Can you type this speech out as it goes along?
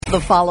The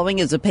following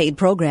is a paid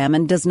program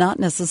and does not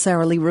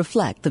necessarily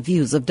reflect the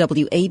views of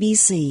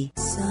WABC.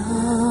 Somewhere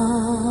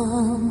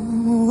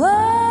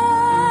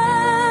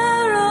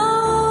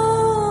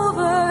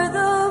over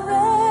the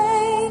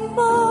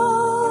rainbow,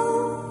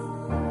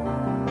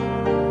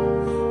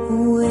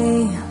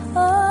 way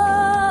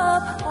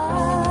up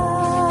high.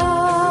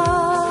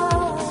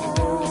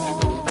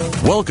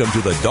 Welcome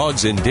to the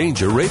Dogs in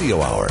Danger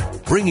Radio Hour,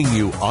 bringing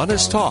you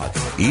honest talk,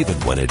 even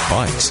when it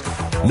bites.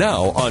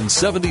 Now on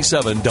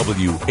 77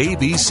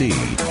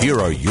 WABC, here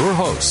are your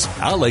hosts,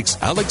 Alex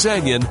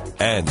Alexanian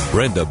and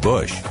Brenda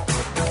Bush.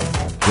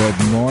 Good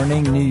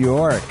morning, New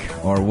York,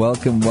 or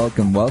welcome,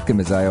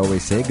 as I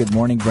always say. Good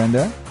morning,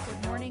 Brenda.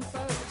 Good morning,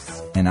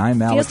 folks. And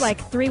I'm Alex. Feels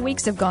like 3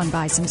 weeks have gone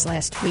by since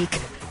last week.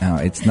 No,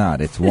 it's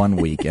not. It's 1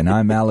 week. And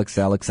I'm Alex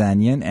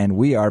Alexanian, and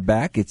we are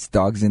back. It's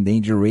Dogs in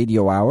Danger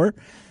Radio Hour,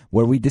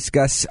 where we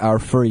discuss our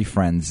furry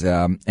friends,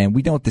 and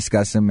we don't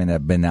discuss them in a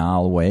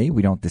banal way.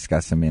 We don't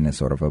discuss them in a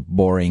sort of a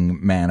boring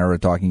manner,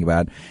 talking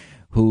about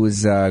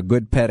who's a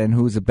good pet and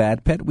who's a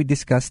bad pet. We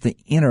discuss the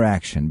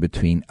interaction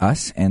between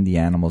us and the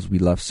animals we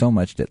love so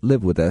much that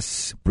live with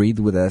us, breathe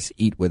with us,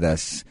 eat with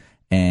us,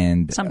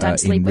 and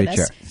sometimes sleep with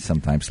us.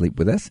 Sometimes sleep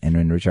with us and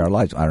enrich our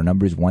lives. Our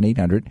number is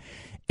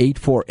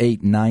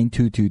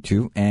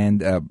 1-800-848-9222.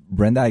 And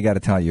Brenda, I got to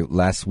tell you,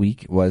 last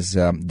week was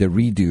the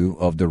redo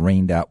of the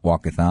Rained Out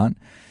Walkathon.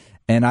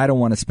 And I don't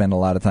want to spend a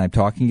lot of time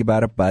talking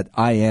about it, but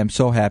I am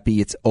so happy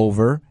it's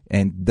over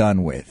and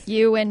done with.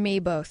 You and me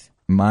both.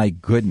 My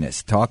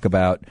goodness. Talk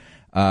about,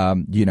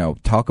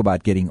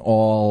 getting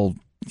all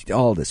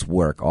this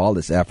work, all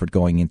this effort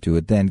going into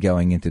it, then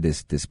going into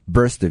this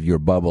burst of your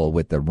bubble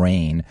with the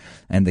rain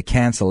and the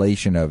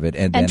cancellation of it.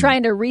 And then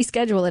trying to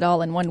reschedule it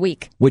all in 1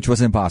 week. Which was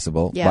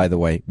impossible, by the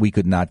way. We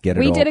could not get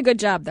it all. We did a good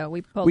job, though.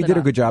 We did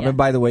a good job. Yeah. And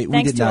by the way,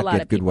 we did not get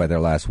good people. weather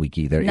last week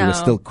either. No, it was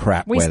still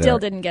crap weather. We still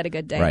didn't get a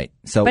good day. Right.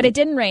 But it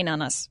didn't rain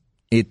on us.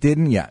 It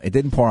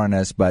didn't pour on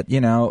us, but,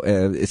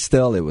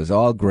 it was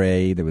all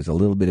gray. There was a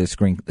little bit of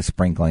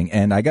sprinkling.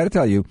 And I got to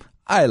tell you,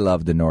 I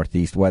love the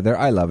Northeast weather.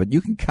 I love it.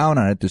 You can count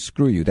on it to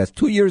screw you. That's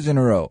 2 years in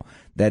a row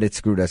that it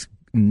screwed us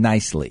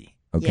nicely.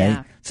 Okay?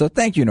 Yeah. So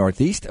thank you,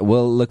 Northeast.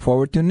 We'll look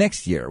forward to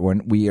next year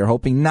when we are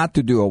hoping not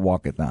to do a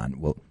walkathon.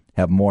 We'll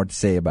have more to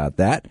say about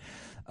that.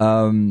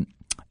 In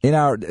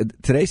our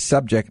today's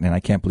subject, and I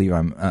can't believe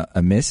I'm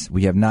amiss,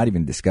 we have not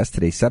even discussed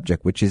today's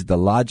subject, which is the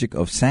logic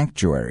of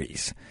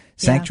sanctuaries.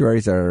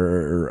 Sanctuaries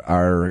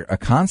are a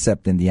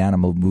concept in the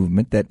animal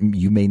movement that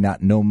you may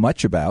not know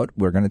much about.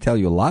 We're going to tell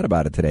you a lot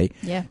about it today.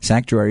 Yeah.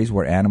 Sanctuaries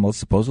where animals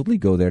supposedly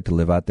go there to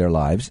live out their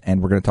lives,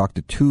 and we're going to talk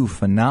to two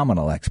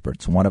phenomenal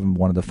experts. One of them,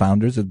 one of the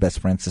founders of Best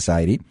Friends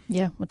Society.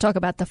 Yeah, we'll talk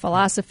about the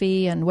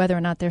philosophy and whether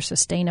or not they're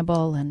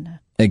sustainable and.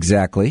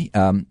 Exactly.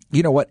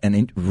 You know what?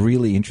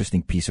 Really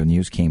interesting piece of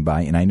news came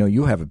by, and I know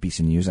you have a piece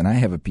of news, and I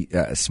have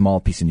a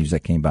small piece of news that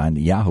came by on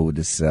Yahoo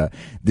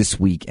this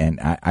week, and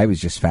I was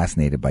just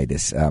fascinated by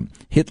this.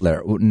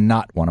 Hitler,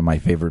 not one of my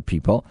favorite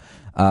people,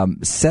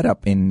 set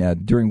up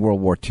during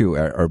World War II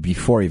or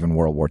before even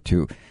World War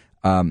II,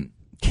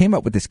 came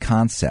up with this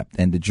concept,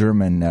 and the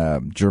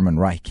German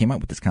Reich came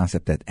up with this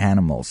concept that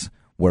animals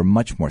were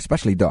much more,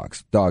 especially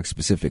dogs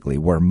specifically,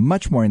 were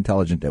much more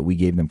intelligent than we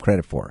gave them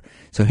credit for.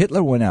 So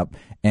Hitler went up,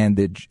 and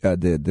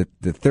the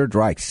Third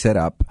Reich set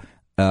up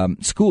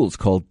schools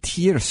called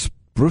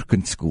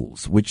Tiersprachen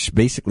schools, which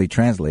basically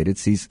translated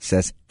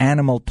says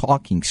animal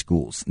talking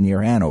schools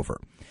near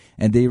Hanover.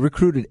 And they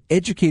recruited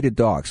educated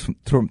dogs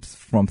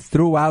from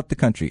throughout the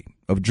country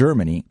of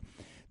Germany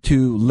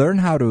to learn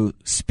how to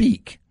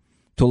speak,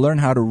 to learn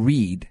how to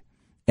read,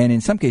 and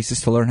in some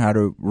cases to learn how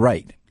to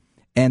write.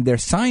 And their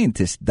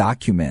scientists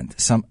document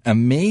some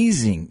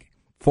amazing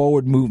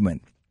forward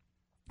movement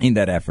in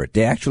that effort.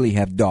 They actually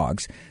have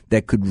dogs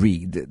that could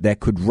read, that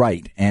could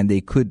write, and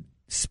they could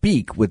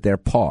speak with their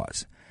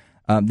paws.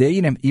 They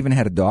even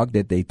had a dog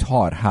that they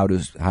taught how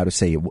to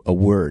say a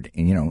word,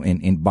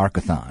 in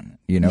Barkathon.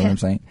 You know what I'm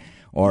saying?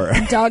 Or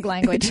in dog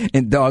language.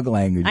 In dog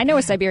language. I know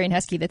a Siberian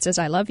Husky that says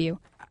 "I love you."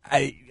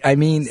 I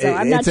mean, so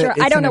I'm not sure.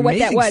 I don't know what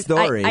that was.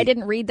 Story. I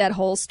didn't read that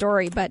whole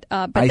story, but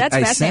that's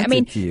fascinating.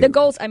 I mean, the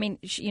goals. I mean,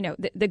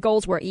 the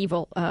goals were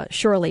evil,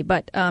 surely,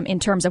 but in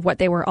terms of what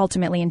they were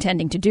ultimately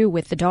intending to do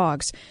with the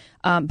dogs,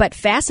 but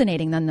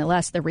fascinating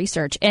nonetheless. The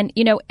research, and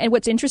and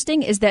what's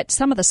interesting is that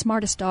some of the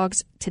smartest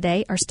dogs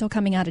today are still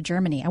coming out of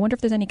Germany. I wonder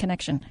if there's any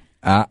connection.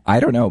 I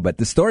don't know, but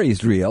the story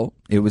is real.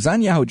 It was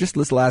on Yahoo just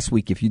this last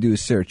week. If you do a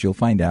search, you'll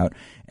find out.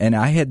 And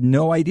I had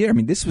no idea. I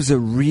mean, this was a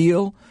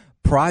real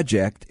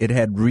project. It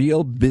had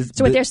real business.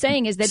 So what they're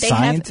saying is that they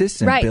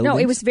scientists have and buildings. No,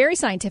 it was very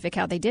scientific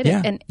how they did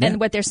it, and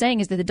what they're saying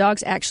is that the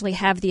dogs actually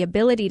have the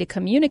ability to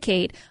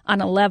communicate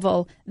on a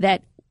level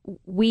that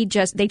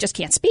they just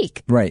can't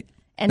speak. Right.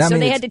 And I so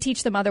mean, they it's- had to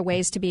teach them other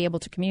ways to be able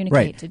to communicate.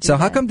 Right. To do So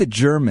how that. come the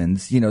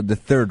Germans, the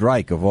Third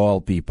Reich of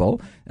all people,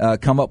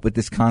 come up with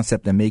this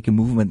concept and make a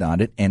movement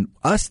on it, and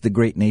us, the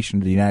great nation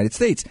of the United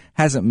States,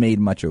 hasn't made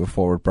much of a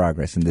forward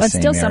progress in this But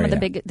same still, area? some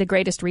of the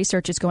greatest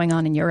research is going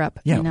on in Europe,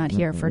 and not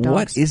here for dogs.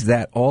 What is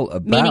that all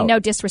about? Meaning no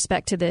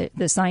disrespect to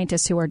the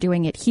scientists who are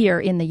doing it here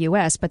in the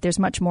U.S., but there's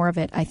much more of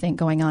it, I think,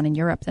 going on in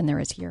Europe than there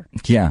is here.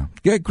 Yeah.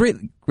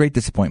 Great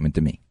disappointment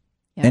to me.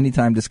 Yeah.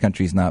 Anytime this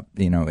country is not,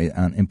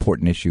 on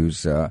important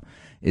issues,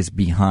 is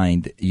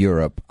behind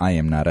Europe, I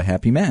am not a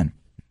happy man.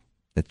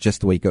 That's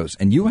just the way it goes.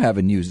 And you have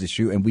a news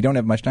issue, and we don't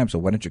have much time, so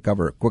why don't you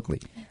cover it quickly?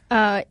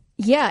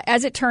 Yeah,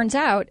 as it turns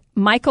out,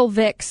 Michael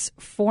Vick's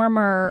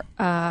former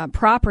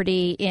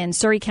property in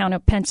Surrey County,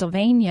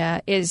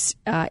 Pennsylvania, is,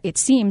 it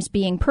seems,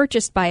 being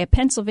purchased by a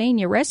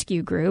Pennsylvania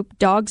rescue group,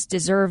 Dogs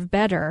Deserve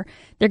Better.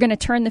 They're going to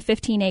turn the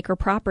 15-acre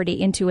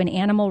property into an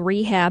animal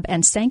rehab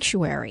and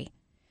sanctuary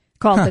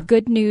called the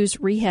Good News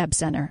Rehab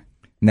Center.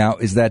 Now,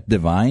 is that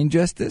divine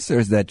justice, or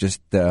is that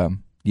just,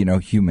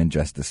 human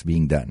justice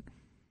being done?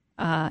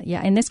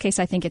 Yeah, in this case,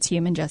 I think it's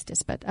human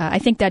justice, but I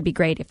think that'd be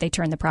great if they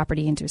turn the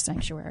property into a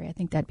sanctuary. I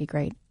think that'd be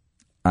great.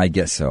 I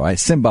guess so.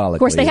 Symbolically, of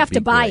course, they it'd have be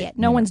to buy great. it.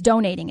 No one's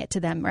donating it to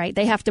them, right?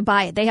 They have to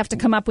buy it. They have to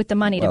come up with the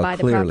money to buy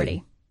the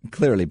property.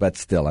 Clearly, but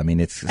still, I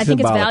think it's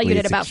valued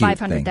at it's a about cute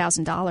thing.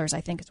 $500,000. I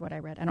think is what I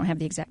read. I don't have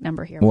the exact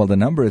number here. Well, the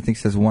number I think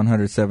says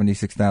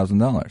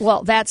 $176,000.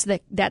 Well, that's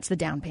the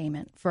down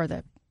payment for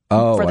the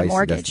I see.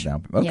 mortgage. That's the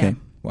down payment. Okay. Yeah.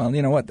 Well,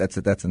 you know what? That's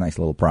a nice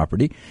little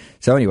property.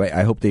 So anyway,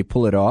 I hope they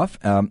pull it off.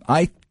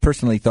 I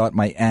personally thought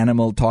my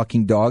animal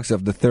talking dogs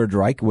of the Third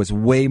Reich was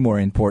way more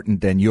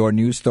important than your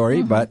news story.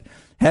 Mm-hmm. But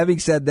having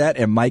said that,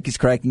 and Mike is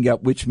cracking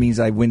up, which means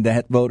I win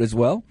that vote as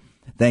well.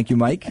 Thank you,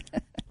 Mike.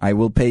 I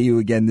will pay you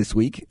again this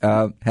week.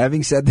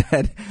 Having said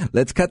that,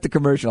 let's cut the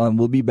commercial and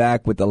we'll be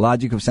back with the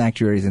logic of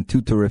sanctuaries and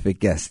two terrific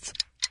guests.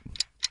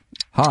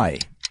 Hi,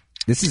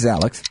 this is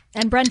Alex.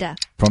 And Brenda.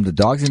 From the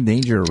Dogs in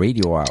Danger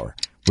Radio Hour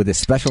with a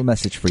special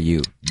message for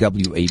you,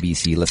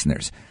 WABC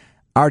listeners.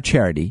 Our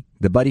charity,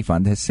 the Buddy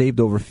Fund, has saved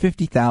over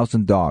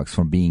 50,000 dogs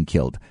from being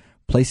killed,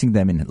 placing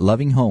them in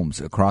loving homes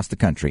across the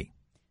country.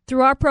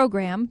 Through our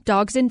program,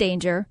 Dogs in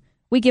Danger,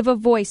 we give a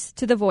voice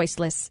to the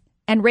voiceless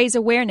and raise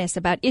awareness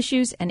about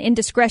issues and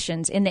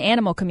indiscretions in the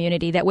animal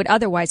community that would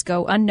otherwise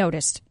go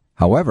unnoticed.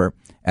 However,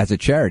 as a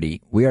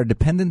charity, we are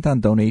dependent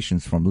on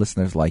donations from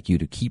listeners like you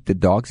to keep the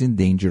Dogs in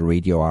Danger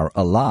Radio Hour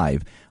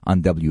alive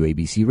on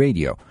WABC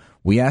Radio.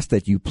 We ask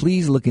that you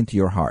please look into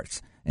your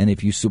hearts, and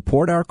if you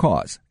support our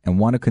cause and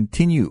want to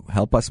continue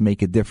help us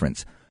make a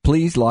difference,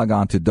 please log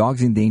on to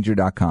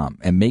dogsindanger.com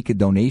and make a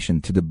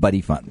donation to the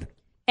Buddy Fund.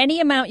 Any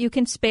amount you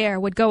can spare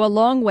would go a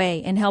long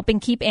way in helping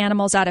keep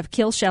animals out of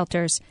kill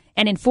shelters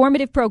and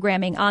informative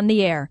programming on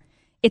the air.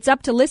 It's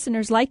up to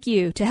listeners like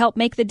you to help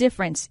make the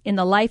difference in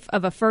the life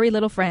of a furry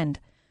little friend.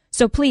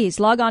 So please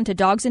log on to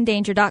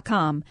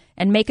dogsindanger.com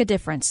and make a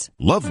difference.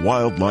 Love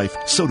wildlife?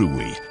 So do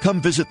we.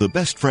 Come visit the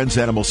Best Friends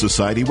Animal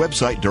Society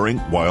website during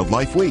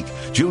Wildlife Week,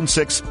 June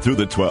 6th through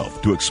the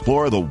 12th, to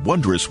explore the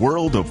wondrous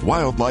world of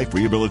wildlife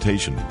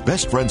rehabilitation.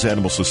 Best Friends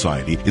Animal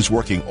Society is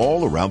working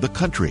all around the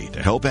country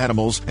to help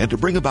animals and to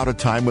bring about a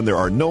time when there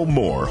are no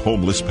more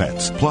homeless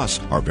pets. Plus,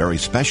 our very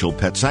special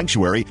pet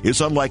sanctuary is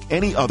unlike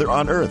any other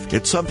on earth.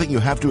 It's something you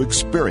have to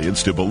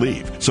experience to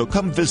believe. So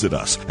come visit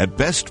us at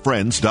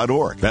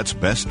bestfriends.org. That's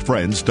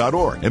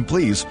bestfriends.org. And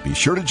please be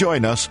sure to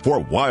join us for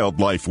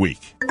Wildlife Week.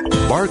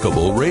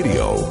 Barkable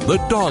Radio, the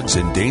Dogs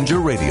in Danger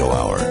Radio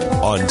Hour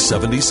on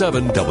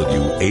 77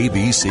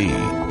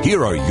 WABC.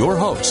 Here are your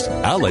hosts,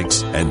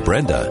 Alex and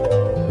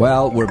Brenda.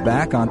 Well, we're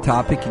back on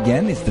topic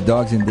again. It's the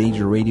Dogs in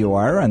Danger Radio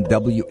Hour on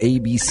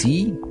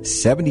WABC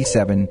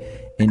 77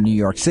 in New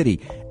York City.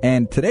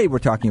 And today we're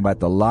talking about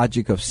the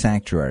logic of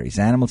sanctuaries,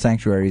 animal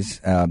sanctuaries,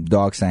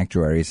 dog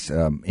sanctuaries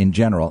in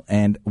general.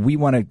 And we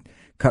want to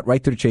cut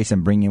right to the chase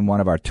and bring in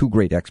one of our two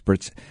great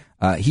experts.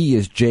 He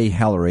is Jay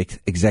Hellerich,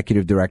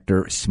 Executive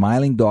Director,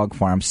 Smiling Dog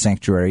Farm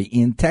Sanctuary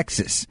in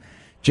Texas.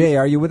 Jay,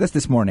 are you with us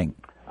this morning?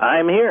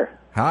 I'm here.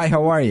 Hi,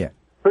 how are you?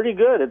 Pretty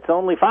good. It's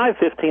only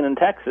 5:15 in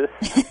Texas.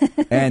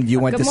 And you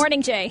went Good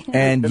morning, Jay.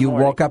 And Good you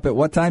morning. woke up at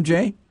what time,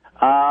 Jay?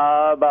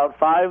 About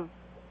 5:05.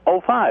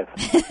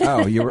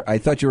 Oh, I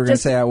thought you were going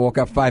to say I woke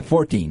up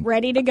 5:14.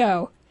 Ready to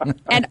go.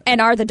 And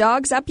are the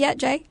dogs up yet,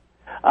 Jay?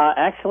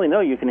 Actually, no.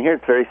 You can hear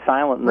it's very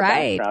silent in the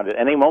Right. background. At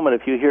any moment,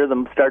 if you hear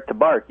them start to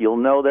bark, you'll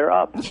know they're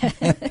up.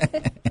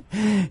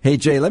 Hey,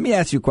 Jay, let me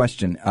ask you a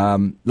question.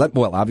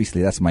 Well,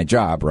 obviously, that's my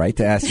job, right,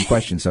 to ask you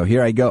questions. So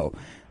here I go.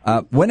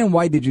 When and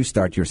why did you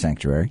start your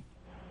sanctuary?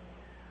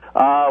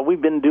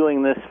 We've been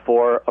doing this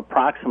for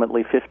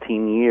approximately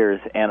 15 years,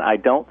 and I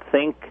don't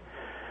think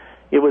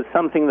it was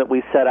something that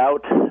we set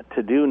out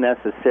to do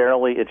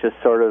necessarily. It just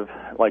sort of,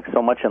 like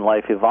so much in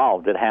life,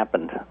 evolved. It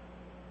happened.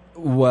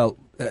 Well,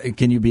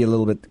 can you be a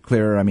little bit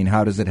clearer? I mean,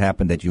 how does it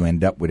happen that you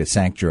end up with a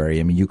sanctuary?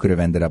 I mean, you could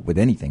have ended up with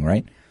anything,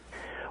 right?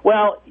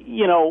 Well,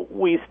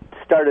 we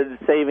started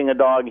saving a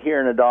dog here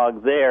and a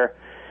dog there,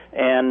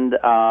 and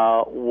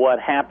what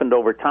happened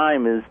over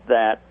time is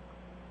that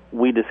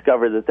we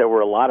discovered that there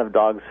were a lot of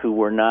dogs who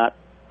were not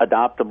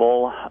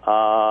adoptable,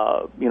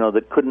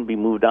 that couldn't be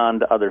moved on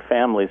to other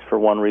families for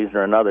one reason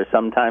or another.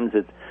 Sometimes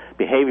it's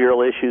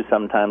behavioral issues,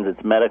 sometimes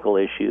it's medical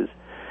issues.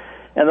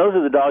 And those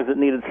are the dogs that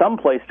needed some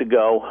place to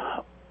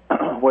go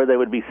where they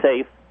would be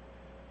safe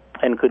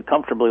and could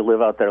comfortably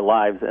live out their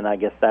lives, and I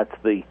guess that's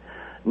the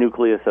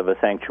nucleus of a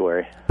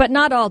sanctuary. But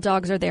not all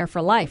dogs are there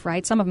for life,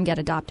 right? Some of them get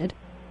adopted.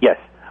 Yes.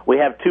 We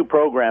have two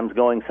programs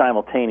going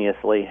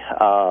simultaneously,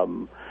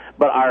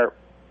 but our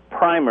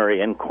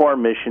primary and core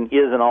mission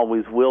is and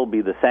always will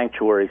be the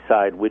sanctuary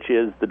side, which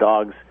is the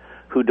dogs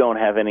who don't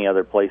have any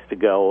other place to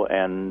go,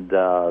 and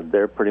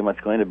they're pretty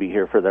much going to be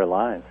here for their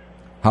lives.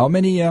 How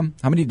many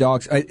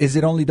dogs? Is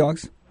it only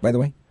dogs, by the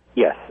way?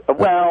 Yes.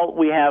 Well,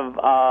 we have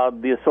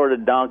the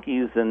assorted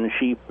donkeys and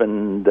sheep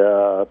and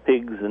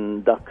pigs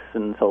and ducks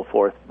and so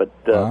forth, but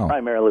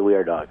primarily we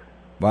are dogs.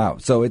 Wow.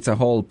 So it's a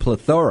whole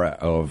plethora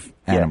of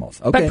animals.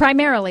 Yeah. Okay. But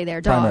primarily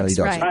they're dogs, Primarily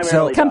dogs. right?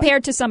 Primarily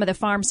Compared to some of the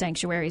farm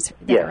sanctuaries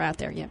that are out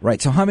there, yeah. Right.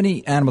 So how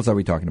many animals are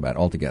we talking about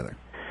altogether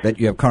that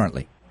you have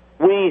currently?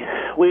 We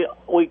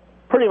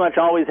pretty much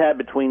always had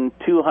between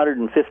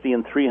 250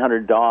 and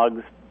 300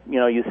 dogs.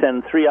 You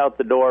send 3 out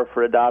the door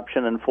for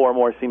adoption, and 4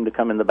 more seem to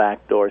come in the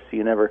back door, so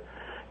you never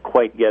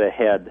quite get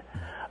ahead.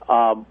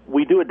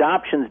 We do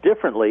adoptions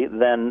differently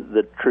than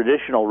the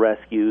traditional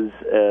rescues,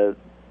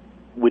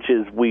 which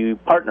is we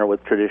partner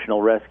with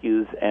traditional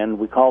rescues, and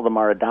we call them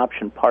our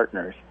adoption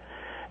partners.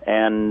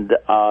 And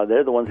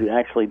they're the ones who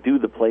actually do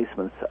the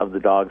placements of the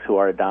dogs who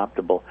are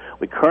adoptable.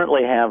 We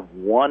currently have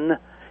 1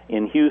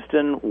 in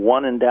Houston,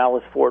 1 in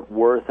Dallas-Fort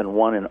Worth, and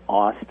 1 in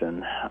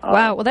Austin.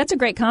 Wow, well, that's a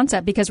great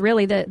concept because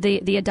really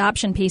the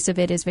adoption piece of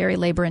it is very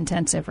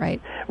labor-intensive, right?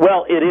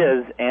 Well, it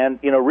is, and,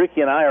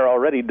 Ricky and I are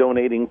already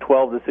donating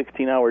 12 to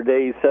 16-hour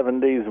days, 7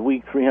 days a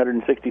week,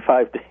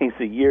 365 days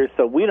a year,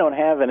 so we don't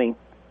have any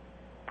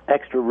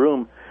extra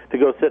room to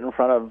go sit in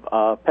front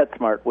of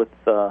PetSmart with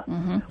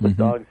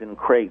dogs in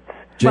crates.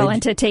 Well,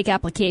 and to take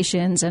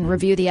applications and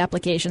review the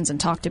applications and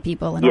talk to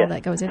people and all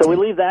that goes into it. So we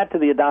leave that to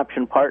the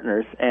adoption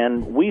partners,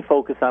 and we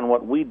focus on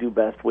what we do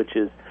best, which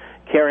is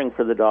caring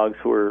for the dogs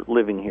who are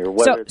living here.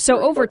 So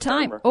over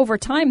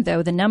time,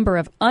 though, the number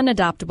of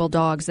unadoptable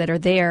dogs that are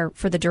there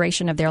for the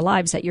duration of their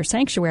lives at your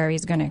sanctuary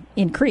is going to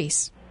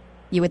increase.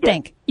 You would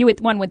think.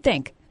 One would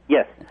think.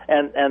 Yes,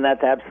 and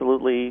that's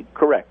absolutely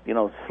correct.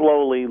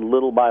 Slowly,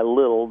 little by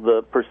little,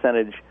 the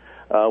percentage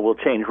will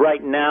change.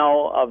 Right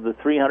now, of the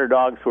 300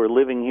 dogs who are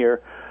living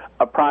here,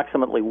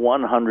 approximately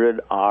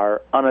 100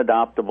 are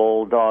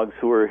unadoptable dogs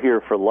who are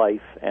here for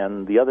life,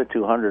 and the other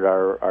 200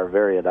 are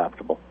very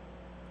adoptable.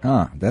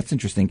 Ah, that's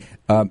interesting.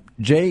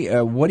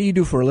 Jay, what do you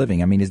do for a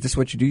living? I mean, is this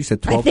what you do? You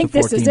said 12 to 14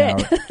 hours. I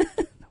think this is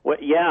it. Well,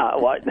 yeah.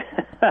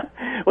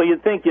 Well,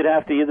 you'd think you'd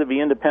have to either be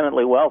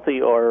independently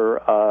wealthy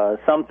or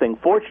something.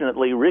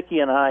 Fortunately, Ricky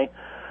and I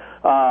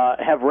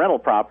have rental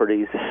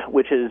properties,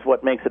 which is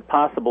what makes it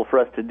possible for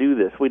us to do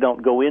this. We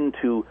don't go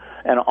into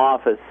an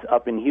office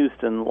up in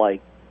Houston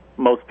like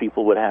most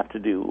people would have to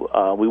do.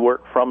 We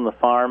work from the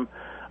farm,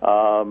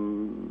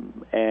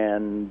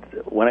 and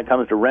when it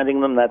comes to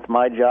renting them, that's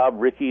my job.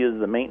 Ricky is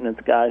the maintenance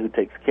guy who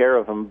takes care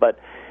of them, but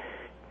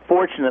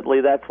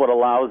fortunately, that's what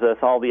allows us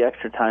all the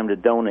extra time to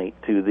donate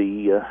to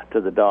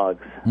the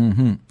dogs.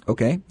 Mm-hmm.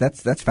 Okay,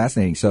 that's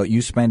fascinating. So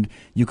you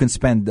can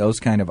spend those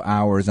kind of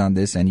hours on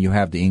this, and you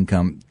have the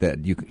income that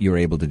you're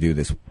able to do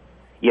this.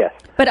 Yes,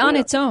 but on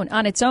its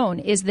own,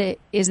 is the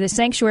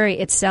sanctuary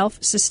itself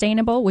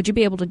sustainable? Would you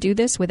be able to do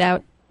this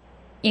without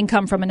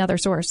income from another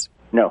source?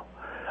 No,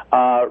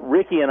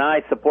 Ricky and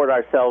I support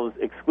ourselves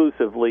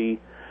exclusively.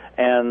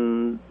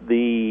 And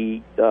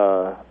the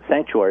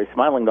sanctuary,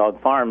 Smiling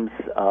Dog Farms,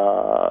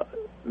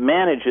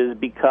 manages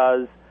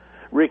because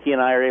Ricky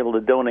and I are able to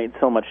donate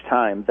so much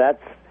time.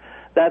 That's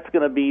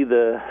going to be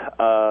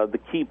the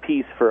key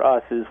piece for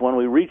us, is when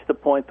we reach the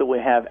point that we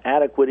have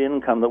adequate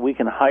income that we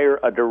can hire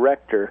a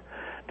director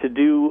to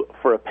do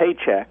for a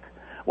paycheck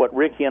what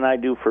Ricky and I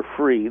do for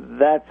free.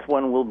 That's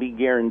when we'll be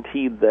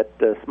guaranteed that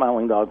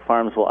Smiling Dog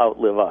Farms will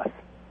outlive us.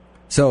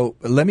 So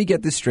let me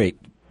get this straight.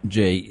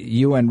 Jay,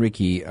 you and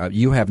Ricky,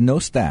 you have no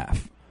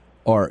staff,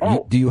 or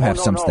do you have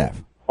some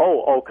staff?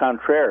 Au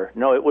contraire.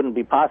 No, it wouldn't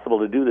be possible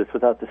to do this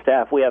without the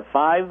staff. We have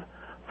 5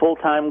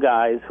 full-time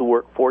guys who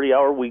work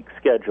 40-hour-week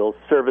schedules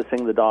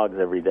servicing the dogs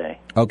every day.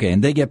 Okay,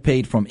 and they get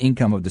paid from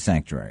income of the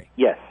sanctuary?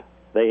 Yes,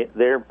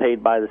 they're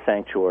paid by the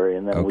sanctuary,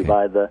 and then we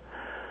buy the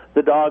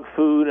dog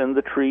food and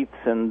the treats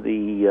and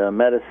the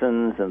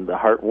medicines and the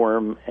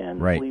heartworm and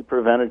flea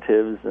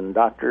preventatives and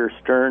Dr.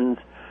 Stern's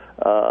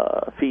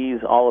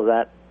fees, all of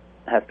that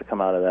has to come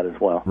out of that as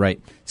well.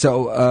 Right.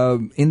 So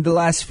in the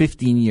last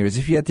 15 years,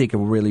 if you had to take a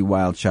really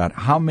wild shot,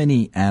 how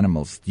many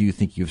animals do you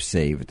think you've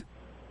saved?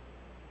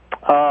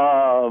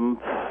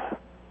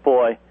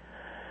 Boy,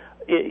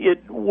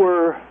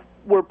 we're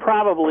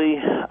probably,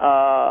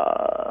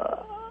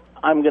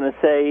 I'm going to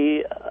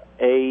say,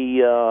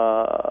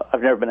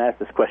 I've never been asked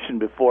this question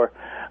before,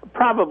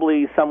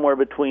 probably somewhere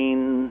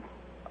between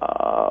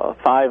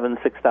 5,000 and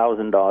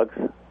 6,000 dogs.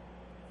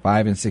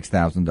 5,000 and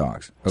 6,000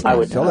 dogs. Okay, I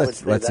would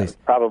say that's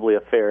probably a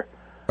fair.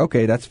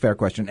 Okay, that's a fair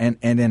question. And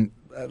then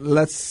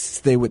let's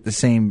stay with the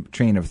same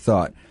train of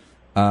thought.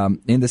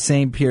 In the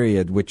same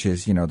period, which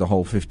is, the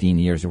whole 15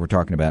 years that we're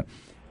talking about,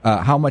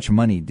 how much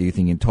money do you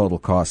think in total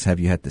costs have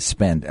you had to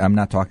spend? I'm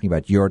not talking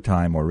about your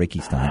time or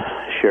Ricky's time.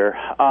 Sure.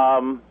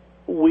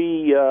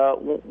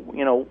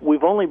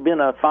 We've only been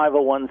a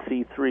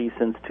 501c3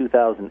 since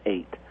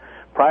 2008.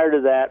 Prior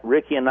to that,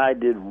 Ricky and I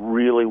did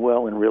really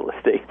well in real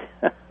estate.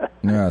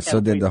 Yeah,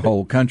 so did the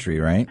whole country,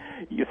 right?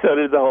 So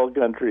did the whole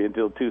country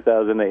until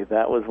 2008.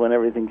 That was when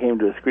everything came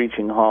to a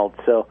screeching halt.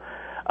 So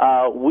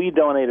we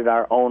donated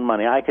our own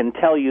money. I can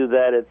tell you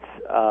that it's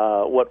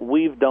what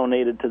we've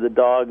donated to the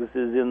dogs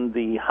is in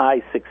the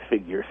high six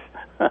figures.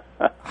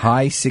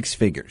 High six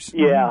figures?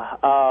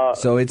 Yeah.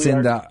 So it's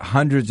in the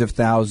hundreds of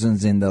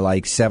thousands, in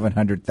the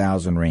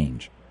 700,000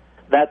 range.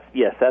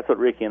 That's what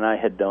Ricky and I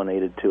had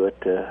donated to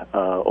it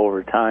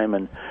over time,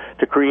 and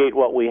to create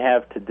what we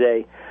have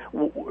today.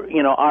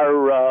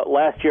 Our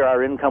last year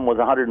our income was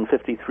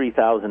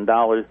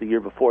 $153,000. The year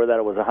before that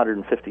it was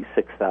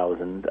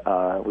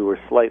 $156,000. We were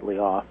slightly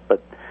off,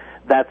 but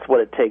that's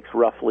what it takes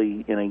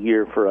roughly in a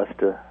year for us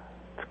to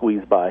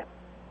squeeze by.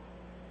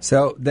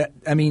 So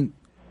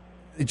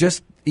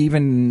just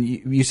even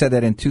you said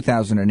that in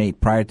 2008,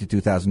 prior to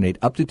 2008,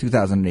 up to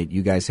 2008,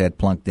 you guys had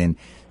plunked in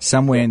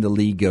somewhere in the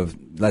league of,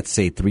 let's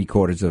say,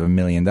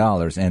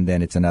 $750,000, and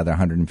then it's another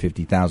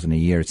 $150,000 a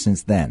year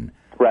since then,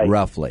 right?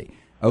 Roughly.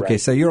 Okay,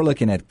 right. So you're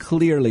looking at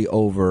clearly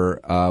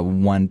over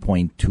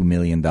 $1.2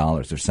 million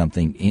or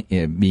something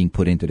being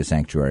put into the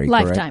sanctuary.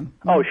 Lifetime.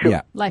 Correct? Oh, sure.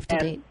 Yeah. Life to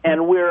date.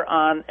 And we're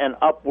on an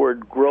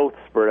upward growth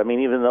spurt. I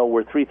mean, even though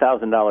we're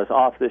 $3,000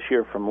 off this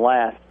year from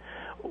last,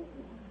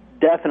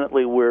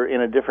 definitely we're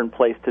in a different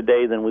place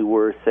today than we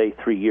were, say,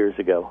 3 years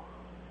ago.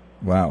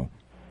 Wow.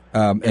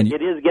 And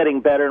it is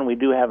getting better, and we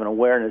do have an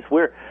awareness.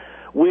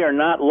 We are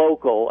not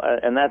local,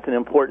 and that's an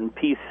important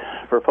piece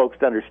for folks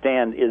to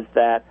understand, is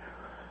that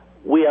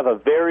we have a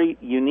very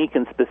unique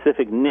and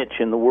specific niche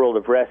in the world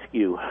of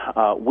rescue.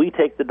 We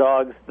take the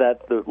dogs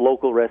that the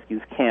local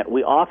rescues can't.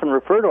 We often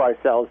refer to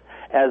ourselves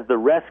as the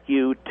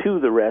rescue to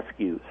the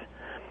rescues.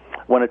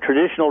 When a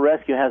traditional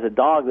rescue has a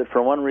dog that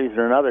for one reason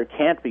or another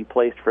can't be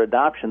placed for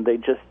adoption, they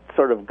just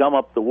sort of gum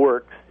up the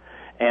works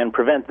and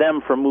prevent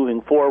them from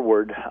moving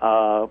forward,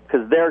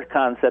 because their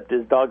concept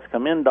is dogs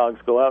come in, dogs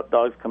go out,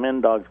 dogs come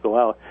in, dogs go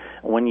out.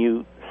 When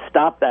you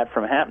stop that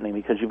from happening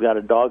because you've got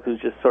a dog who's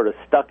just sort of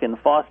stuck in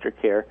foster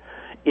care,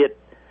 it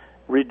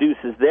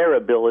reduces their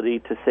ability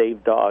to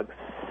save dogs.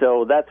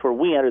 So that's where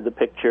we enter the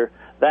picture.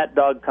 That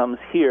dog comes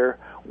here,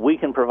 we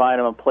can provide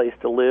them a place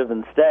to live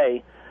and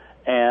stay,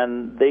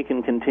 and they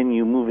can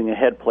continue moving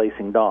ahead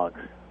placing dogs.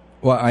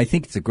 Well, I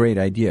think it's a great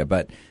idea,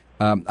 but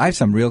I have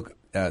some real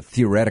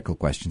theoretical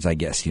questions, I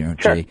guess, Sure.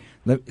 Jay.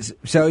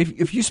 So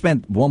if you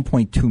spend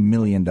 $1.2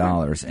 million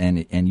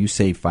and you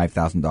save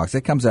 5,000 dogs,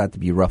 that comes out to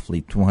be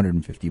roughly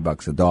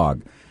 $250 a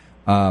dog.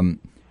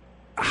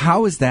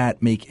 How does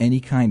that make any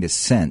kind of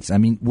sense? I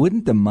mean,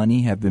 wouldn't the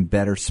money have been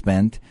better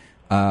spent?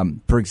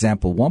 For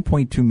example,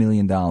 $1.2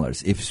 million,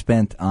 if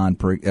spent on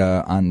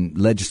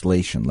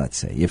legislation, let's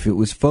say, if it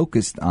was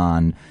focused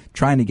on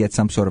trying to get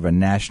some sort of a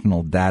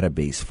national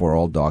database for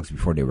all dogs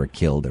before they were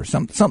killed, or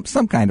some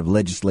kind of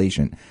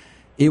legislation,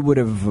 it would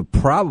have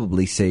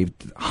probably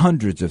saved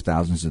hundreds of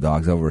thousands of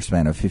dogs over a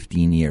span of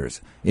 15 years,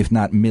 if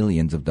not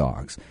millions of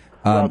dogs.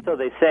 Well, so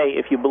they say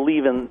if you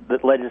believe in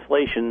that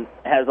legislation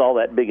has all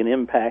that big an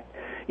impact,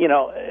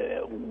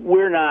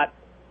 we're not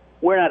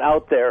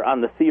out there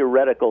on the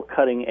theoretical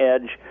cutting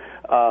edge.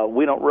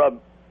 We don't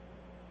rub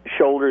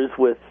shoulders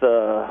with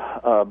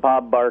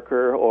Bob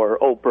Barker or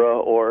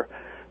Oprah or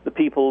the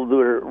people who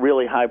are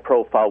really high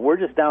profile. We're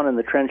just down in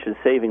the trenches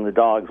saving the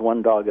dogs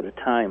one dog at a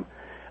time.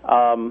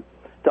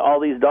 To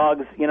all these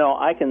dogs,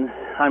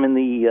 I'm in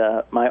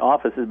the my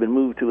office has been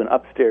moved to an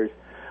upstairs.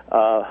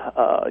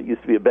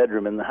 Used to be a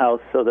bedroom in the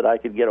house so that I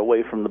could get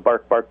away from the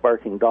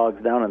barking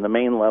dogs down in the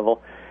main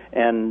level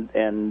and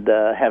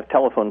have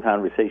telephone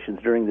conversations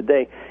during the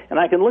day. And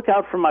I can look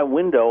out from my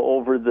window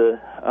over the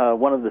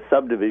one of the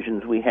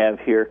subdivisions we have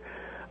here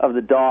of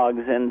the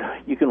dogs, and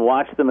you can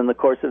watch them in the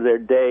course of their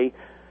day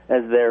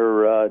as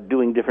they're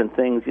doing different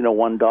things.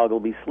 One dog will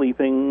be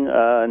sleeping,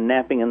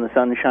 napping in the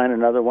sunshine.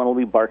 Another one will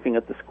be barking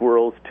at the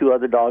squirrels. Two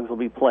other dogs will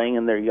be playing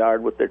in their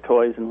yard with their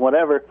toys and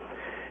whatever.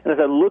 And as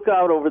I look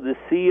out over the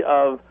sea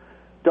of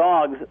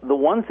dogs, the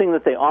one thing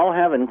that they all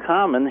have in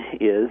common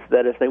is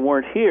that if they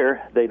weren't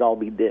here, they'd all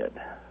be dead.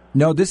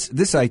 No,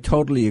 this I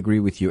totally agree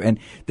with you. And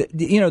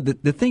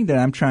the thing that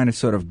I'm trying to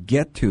sort of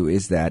get to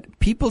is that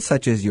people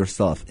such as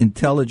yourself,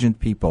 intelligent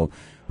people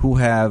who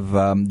have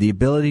the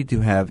ability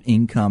to have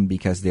income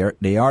because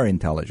they are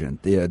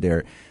intelligent,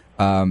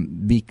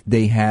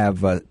 they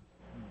have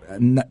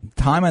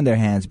time on their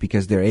hands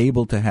because they're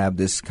able to have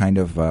this kind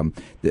of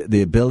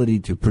the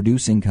ability to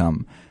produce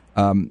income.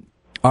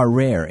 are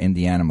rare in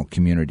the animal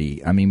community.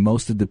 I mean,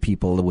 most of the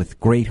people with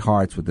great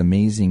hearts, with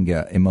amazing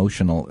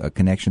emotional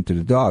connection to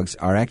the dogs,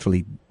 are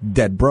actually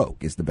dead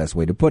broke, is the best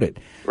way to put it.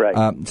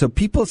 Right. So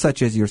people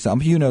such as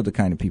yourself, you know the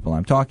kind of people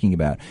I'm talking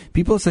about.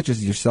 People such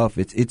as yourself,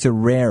 it's a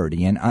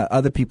rarity. And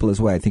other people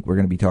as well. I think we're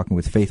going to be talking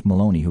with Faith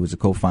Maloney, who is a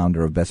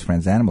co-founder of Best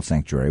Friends Animal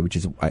Sanctuary, which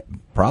is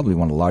probably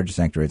one of the largest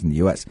sanctuaries in the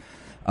U.S.,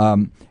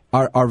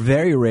 are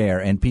very rare,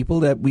 and people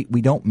that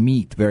we don't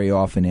meet very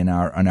often in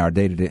our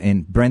day-to-day,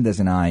 in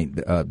Brenda's and I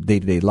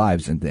day-to-day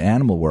lives in the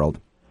animal world.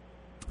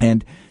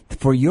 And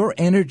for your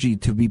energy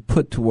to be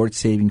put towards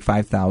saving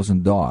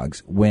 5,000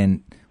 dogs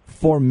when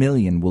 4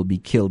 million will be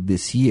killed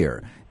this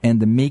year, and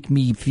the make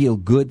me feel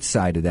good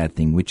side of that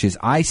thing, which is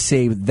I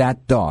saved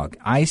that dog,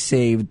 I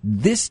saved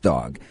this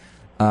dog,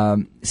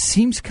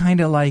 seems kind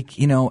of like,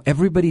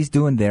 everybody's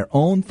doing their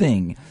own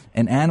thing,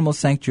 and animal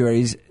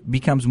sanctuaries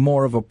becomes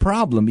more of a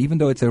problem, even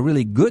though it's a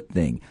really good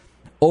thing.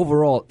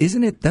 Overall,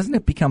 doesn't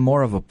it become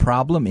more of a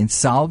problem in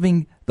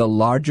solving the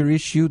larger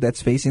issue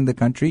that's facing the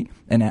country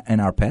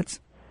and our pets?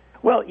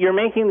 Well, you're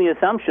making the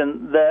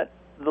assumption that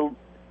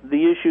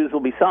the issues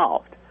will be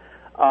solved.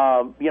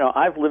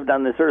 I've lived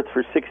on this earth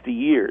for 60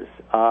 years.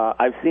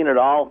 I've seen it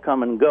all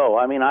come and go.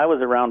 I mean, I was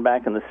around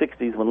back in the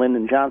 60s when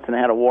Lyndon Johnson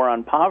had a war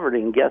on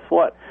poverty, and guess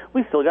what?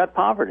 We still got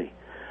poverty.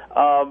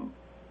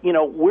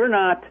 We're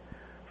not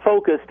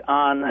focused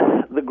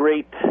on the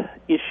great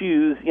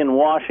issues in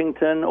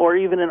Washington or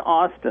even in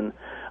Austin.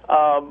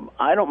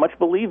 I don't much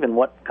believe in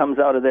what comes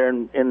out of there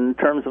in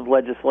terms of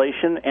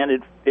legislation,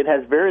 and it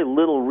has very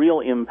little real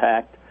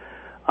impact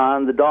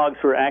on the dogs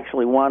who are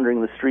actually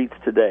wandering the streets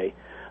today.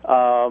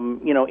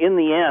 In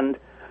the end,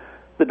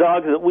 the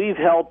dogs that we've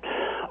helped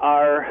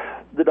are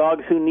the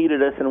dogs who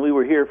needed us, and we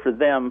were here for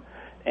them.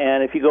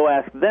 And if you go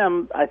ask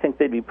them, I think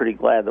they'd be pretty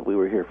glad that we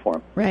were here for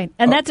them. Right.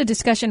 And that's a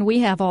discussion we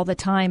have all the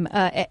time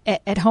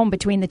at home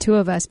between the two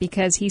of us,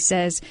 because he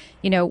says,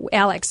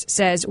 Alex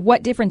says,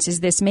 what difference is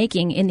this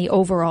making in the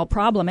overall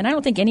problem? And I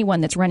don't think anyone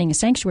that's running a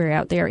sanctuary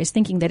out there is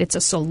thinking that it's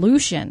a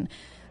solution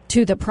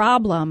to the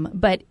problem,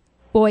 but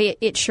boy,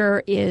 it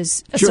sure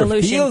is a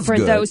solution for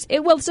those.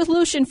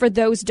 Solution for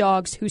those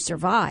dogs who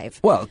survive.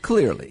 Well,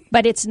 clearly,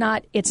 but it's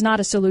not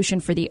a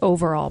solution for the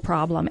overall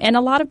problem. And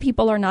a lot of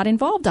people are not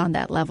involved on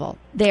that level.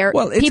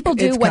 People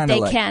do what they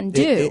can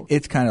do.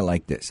 It's kind of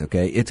like this,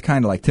 okay? It's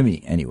kind of like, to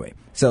me anyway.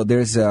 So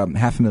there's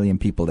 500,000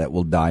 people that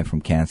will die from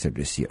cancer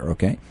this year,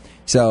 okay?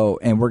 So,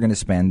 and we're going to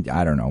spend,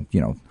 I don't know,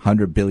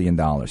 $100 billion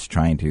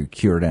trying to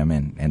cure them,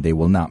 and they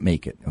will not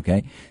make it,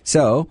 okay?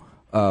 So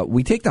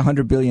we take the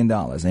 $100 billion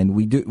and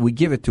we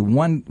give it to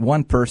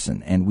one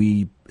person, and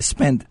we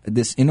spend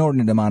this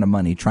inordinate amount of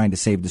money trying to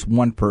save this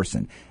one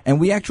person, and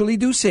we actually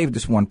do save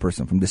this one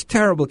person from this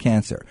terrible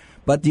cancer.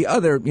 But the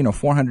other,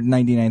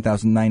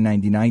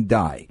 499,999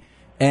 die,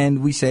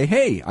 and we say,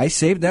 "Hey, I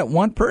saved that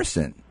one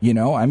person."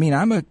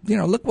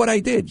 Look what I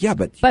did. Yeah,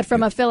 but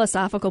from a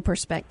philosophical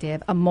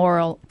perspective, a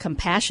moral,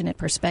 compassionate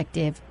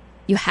perspective,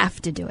 you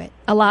have to do it.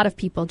 A lot of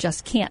people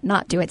just can't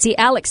not do it. See,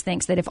 Alex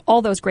thinks that if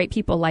all those great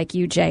people like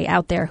you, Jay,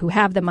 out there who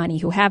have the money,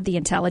 who have the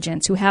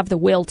intelligence, who have the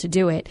will to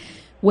do it,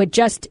 would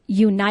just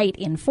unite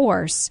in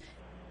force,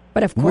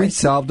 but of course, we would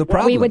solve the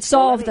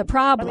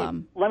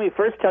problem. Let me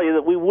first tell you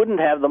that we wouldn't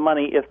have the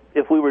money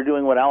if we were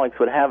doing what Alex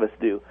would have us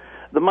do.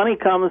 The money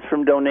comes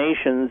from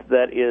donations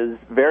that is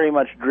very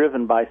much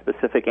driven by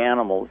specific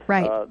animals.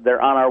 Right.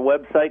 They're on our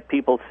website.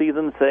 People see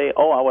them, say,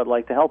 "Oh, I would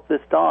like to help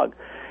this dog."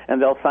 And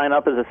they'll sign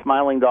up as a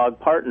Smiling Dog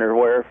partner,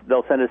 where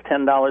they'll send us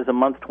 $10 a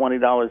month,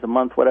 $20 a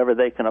month, whatever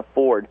they can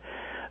afford.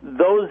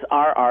 Those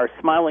are our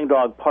Smiling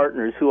Dog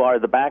partners, who are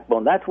the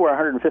backbone. That's where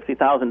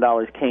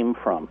 $150,000 came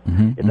from.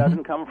 It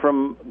doesn't come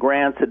from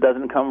grants. It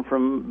doesn't come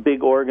from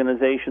big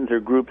organizations or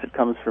groups. It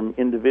comes from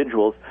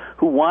individuals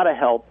who want to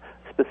help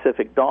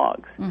specific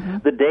dogs.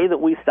 The day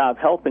that we stop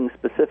helping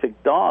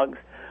specific dogs,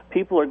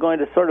 people are going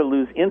to sort of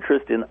lose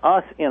interest in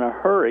us in a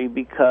hurry,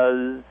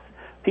 because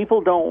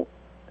people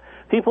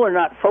are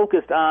not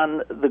focused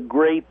on the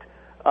great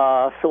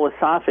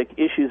philosophic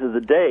issues of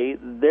the day.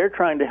 They're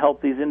trying to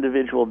help these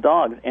individual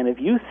dogs. And if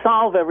you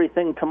solve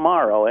everything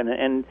tomorrow,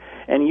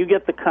 and you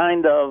get the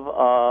kind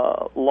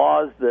of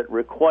laws that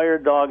require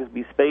dogs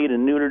be spayed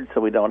and neutered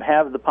so we don't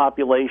have the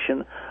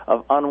population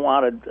of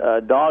unwanted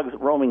dogs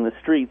roaming the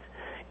streets,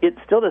 it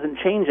still doesn't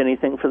change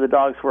anything for the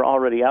dogs who are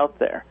already out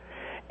there.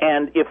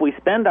 And if we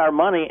spend our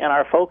money and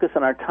our focus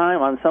and our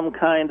time on some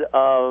kind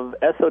of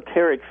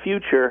esoteric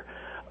future,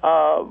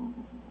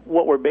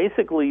 what we're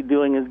basically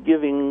doing is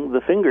giving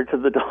the finger to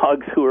the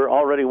dogs who are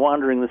already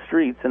wandering the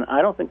streets, and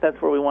I don't think that's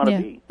where we want to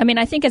be. I mean,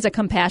 I think as a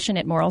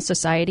compassionate moral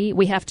society,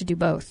 we have to do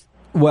both.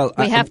 Well,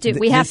 we have to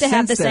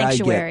have the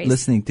sanctuaries. I get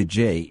listening to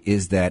Jay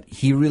is that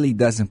he really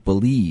doesn't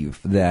believe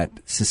that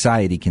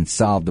society can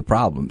solve the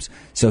problems,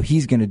 so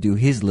he's going to do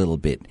his little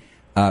bit.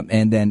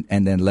 And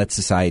then let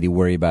society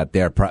worry about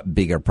their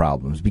bigger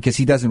problems, because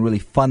he doesn't really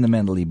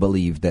fundamentally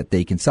believe that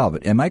they can solve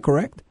it. Am I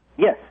correct?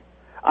 Yes.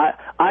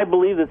 I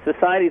believe that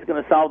society is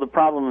going to solve the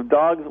problem of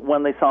dogs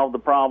when they solve the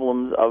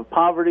problems of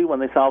poverty, when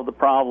they solve the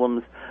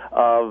problems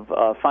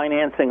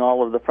financing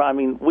all of the. I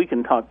mean, we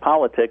can talk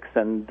politics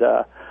and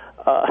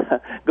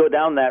go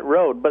down that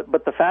road,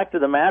 but the fact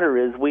of the matter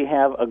is, we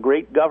have a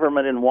great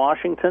government in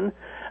Washington,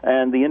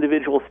 and the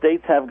individual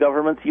states have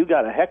governments. You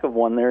got a heck of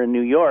one there in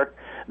New York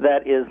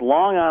that is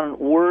long on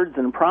words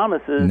and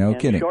promises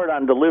and short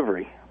on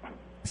delivery.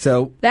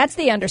 So that's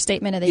the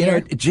understatement of the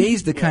year.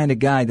 Jay's the kind of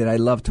guy that I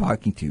love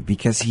talking to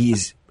because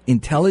he's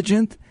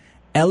intelligent,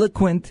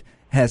 eloquent,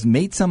 has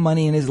made some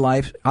money in his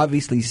life,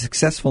 obviously a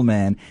successful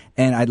man,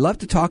 and I'd love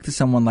to talk to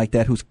someone like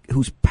that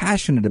who's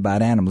passionate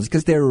about animals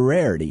because they're a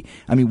rarity.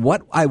 I mean,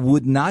 what I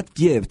would not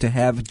give to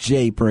have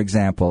Jay, for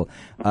example,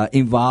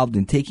 involved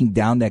in taking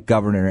down that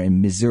governor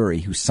in Missouri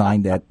who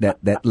signed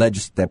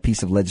that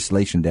piece of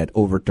legislation that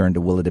overturned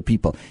the will of the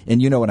people.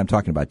 And you know what I'm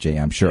talking about, Jay,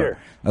 I'm sure. Sure.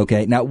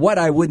 Okay, now what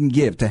I wouldn't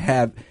give to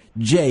have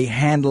Jay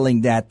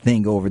handling that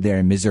thing over there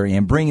in Missouri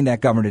and bringing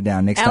that governor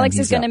down next time Alex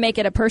he's is going to up. make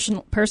it a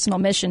personal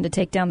mission to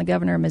take down the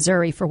governor of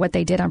Missouri for what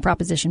they did on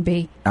Proposition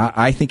B.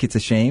 I think it's a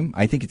shame.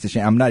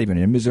 I'm not even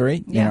in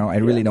Missouri. Yeah. You know, I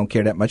really don't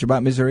care that much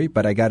about Missouri,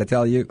 but I got to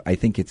tell you, I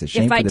think it's a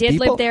shame If for I the did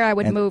people. live there, I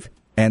would move.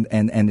 And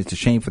it's a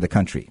shame for the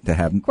country to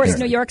have. Of course,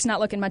 New York's not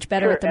looking much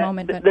better Sure, at the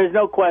moment. But there's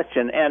no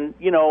question. And,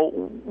 you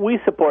know, we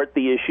support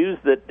the issues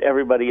that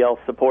everybody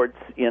else supports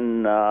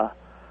in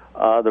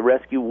the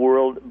rescue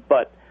world,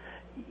 but,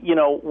 you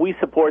know, we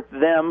support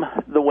them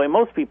the way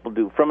most people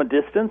do, from a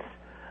distance.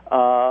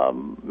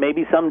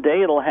 Maybe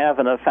someday it'll have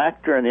an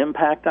effect or an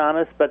impact on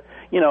us, but,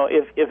 you know,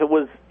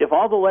 if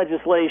all the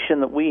legislation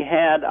that we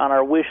had on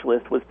our wish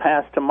list was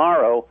passed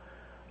tomorrow,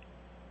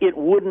 it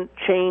wouldn't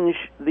change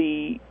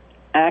the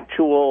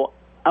actual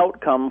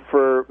outcome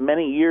for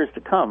many years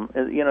to come.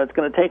 You know, it's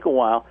going to take a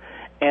while.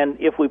 And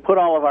if we put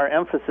all of our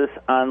emphasis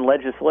on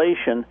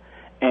legislation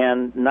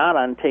and not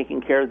on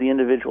taking care of the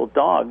individual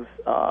dogs,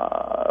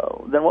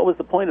 then what was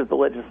the point of the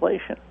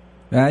legislation?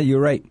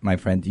 You're right, my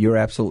friend. You're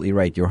absolutely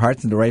right. Your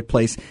heart's in the right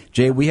place.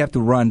 Jay, we have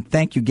to run.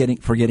 Thank you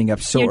for getting up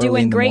so early in the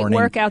morning. You're doing great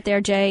work out there,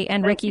 Jay,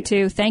 and Ricky,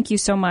 too. Thank you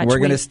so much. We're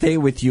going to stay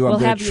with you. I'm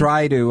going to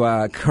try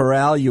to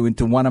corral you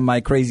into one of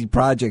my crazy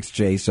projects,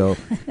 Jay, so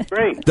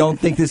Great. Don't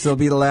think this will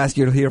be the last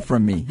you'll hear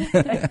from me.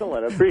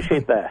 Excellent. I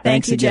appreciate that.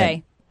 Thank you, again.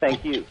 Jay.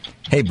 Thank you.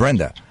 Hey,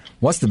 Brenda,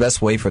 what's the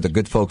best way for the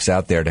good folks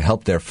out there to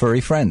help their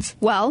furry friends?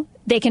 Well,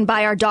 they can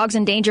buy our Dogs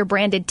in Danger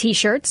branded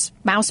T-shirts,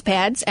 mouse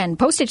pads, and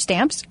postage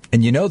stamps.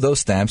 And you know those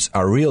stamps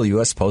are real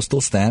U.S. postal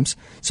stamps,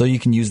 so you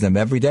can use them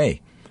every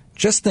day.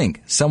 Just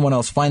think, someone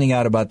else finding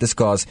out about this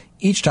cause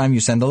each time you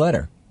send a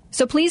letter.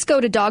 So please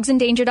go to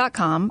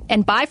dogsindanger.com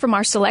and buy from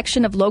our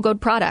selection of logoed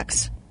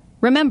products.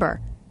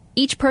 Remember,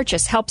 each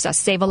purchase helps us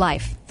save a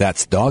life.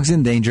 That's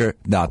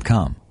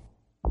dogsindanger.com.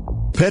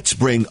 Pets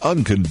bring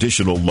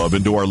unconditional love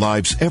into our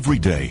lives every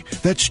day.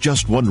 That's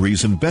just one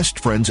reason Best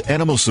Friends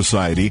Animal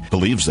Society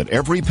believes that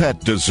every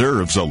pet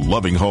deserves a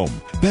loving home.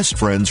 Best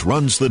Friends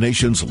runs the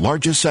nation's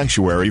largest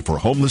sanctuary for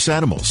homeless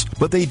animals,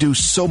 but they do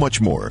so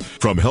much more.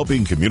 From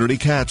helping community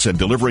cats and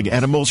delivering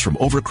animals from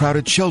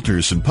overcrowded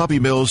shelters and puppy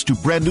mills to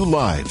brand new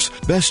lives,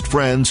 Best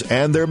Friends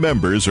and their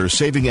members are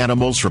saving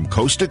animals from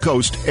coast to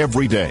coast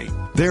every day.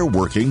 They're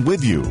working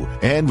with you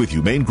and with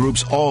humane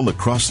groups all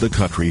across the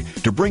country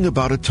to bring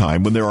about a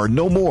time when there are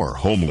no more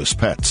homeless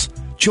pets.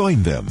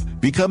 Join them.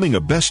 Becoming a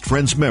Best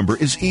Friends member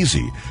is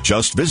easy.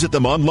 Just visit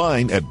them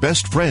online at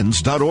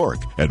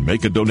bestfriends.org and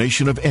make a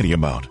donation of any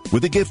amount.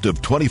 With a gift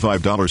of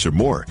 $25 or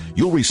more,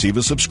 you'll receive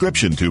a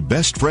subscription to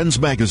Best Friends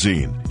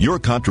magazine. Your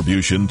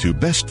contribution to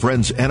Best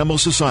Friends Animal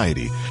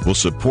Society will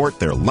support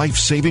their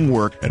life-saving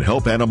work and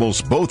help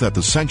animals both at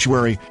the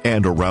sanctuary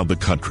and around the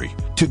country.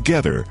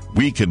 Together,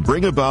 we can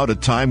bring about a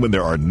time when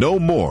there are no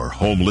more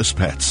homeless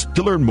pets.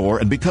 To learn more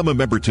and become a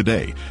member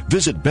today,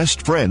 visit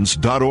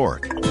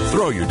bestfriends.org.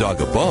 Throw your dog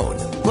a bone.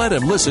 Let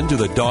him listen to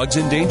the Dogs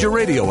in Danger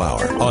Radio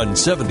Hour on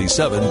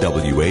 77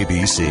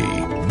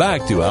 WABC.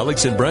 Back to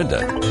Alex and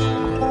Brenda.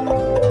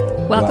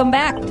 Welcome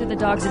back to the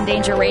Dogs in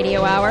Danger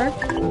Radio Hour.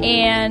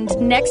 And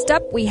next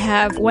up, we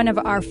have one of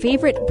our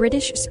favorite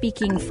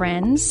British-speaking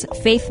friends,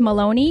 Faith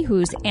Maloney,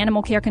 who's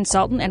animal care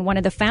consultant and one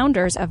of the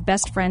founders of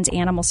Best Friends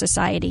Animal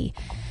Society.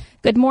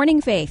 Good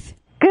morning, Faith.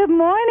 Good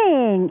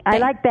morning. I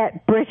like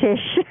that British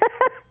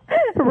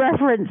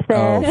reference there.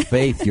 Oh,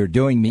 Faith, you're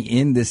doing me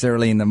in this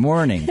early in the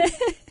morning.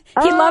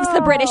 He loves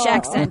the British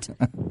accent.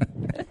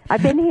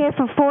 I've been here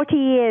for 40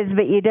 years,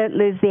 but you don't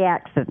lose the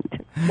accent.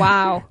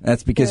 Wow.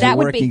 That's because you're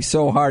working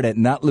so hard at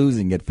not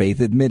losing it,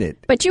 Faith. Admit it.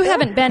 But you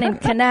haven't been in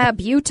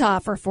Kanab, Utah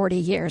for 40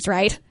 years,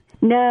 right?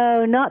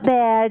 No, not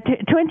there.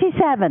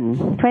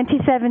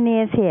 27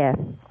 years here.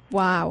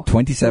 Wow.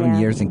 27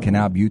 years in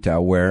Kanab, Utah,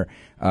 where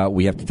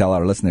we have to tell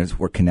our listeners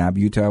where Kanab,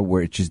 Utah,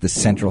 which is the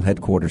central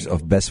headquarters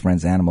of Best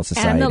Friends Animal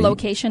Society. And the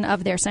location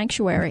of their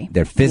sanctuary.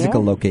 Their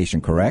physical location,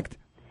 correct?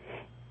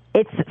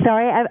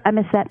 Sorry, I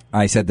missed that.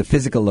 I said the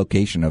physical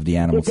location of the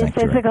animal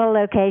sanctuary. The physical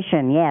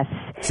location, yes.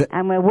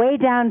 And we're way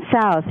down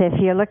south. If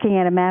you're looking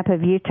at a map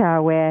of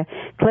Utah, we're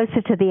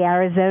closer to the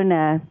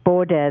Arizona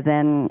border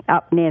than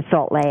up near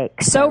Salt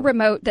Lake. So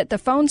remote that the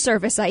phone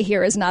service, I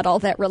hear, is not all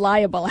that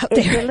reliable out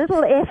It's there. a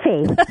little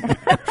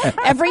iffy.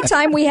 Every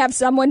time we have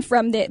someone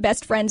from the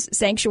Best Friends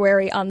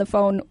Sanctuary on the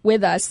phone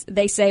with us,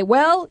 they say,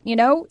 well,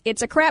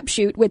 it's a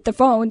crapshoot with the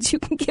phones. You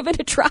can give it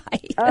a try.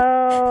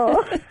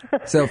 Oh.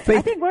 So, I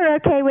Faith, think we're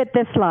okay with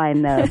this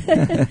line, though.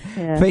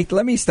 Yeah. Faith,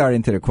 let me start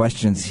into the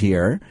questions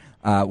here,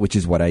 which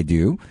is what I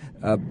do.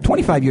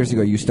 25 years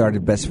ago, you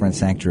started Best Friends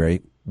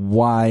Sanctuary.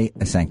 Why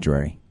a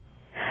sanctuary?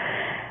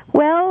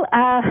 Well,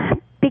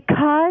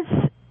 because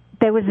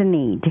there was a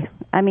need.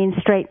 I mean,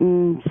 straight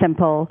and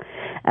simple.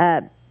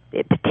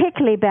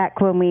 Particularly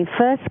back when we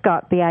first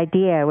got the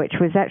idea, which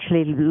was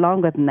actually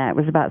longer than that, it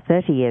was about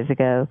 30 years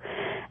ago,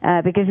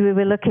 because we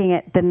were looking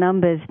at the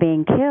numbers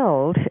being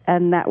killed,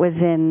 and that was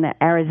in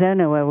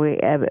Arizona where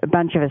a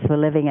bunch of us were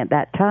living at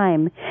that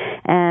time,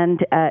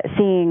 and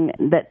seeing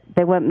that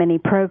there weren't many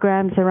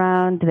programs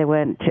around, there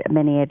weren't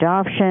many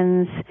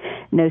adoptions,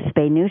 no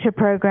spay-neuter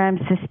programs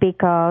to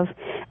speak of,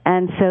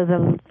 and so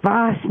the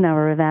vast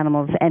number of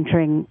animals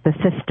entering the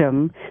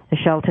system, the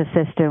shelter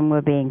system,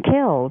 were being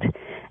killed.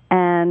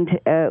 And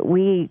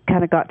we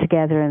kind of got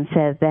together and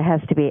said there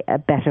has to be a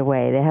better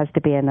way. There has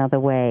to be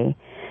another way.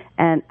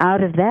 And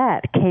out of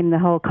that came the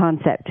whole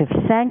concept of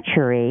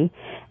sanctuary,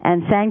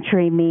 and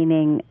sanctuary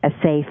meaning a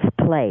safe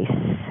place.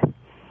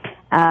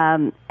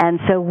 And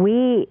so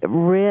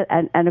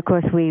and of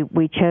course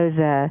we chose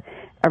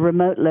a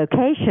remote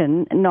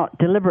location, not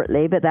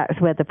deliberately, but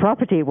that's where the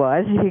property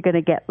was. If you're going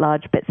to get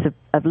large bits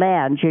of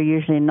land, you're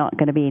usually not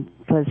going to be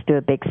close to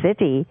a big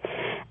city.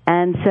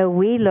 And so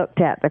we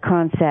looked at the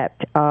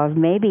concept of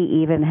maybe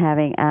even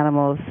having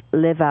animals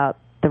live out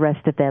the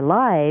rest of their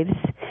lives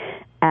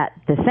at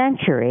the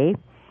sanctuary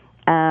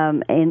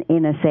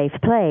in a safe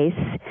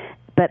place.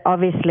 But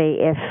obviously,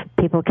 if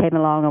people came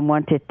along and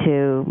wanted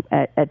to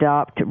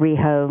adopt,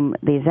 rehome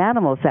these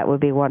animals, that would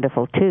be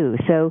wonderful too.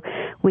 So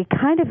we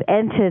kind of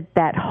entered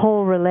that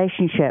whole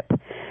relationship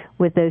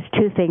with those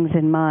two things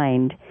in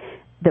mind,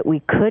 that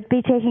we could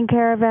be taking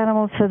care of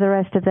animals for the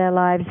rest of their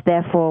lives.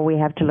 Therefore, we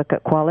have to look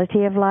at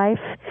quality of life,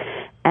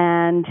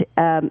 and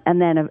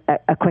then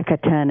a quicker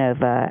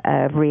turnover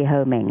of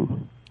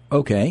rehoming.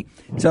 Okay,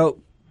 so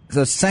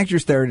Sanctuary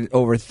started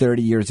over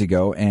 30 years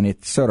ago, and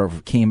it sort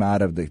of came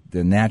out of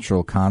the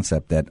natural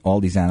concept that all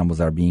these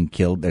animals are being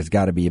killed. There's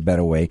got to be a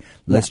better way.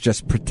 Let's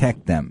just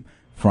protect them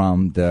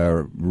from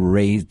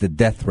the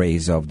death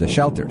rays of the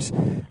shelters.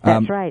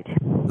 That's right.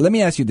 Let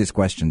me ask you this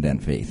question then,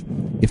 Faith.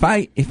 If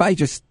I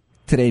just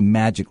today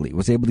magically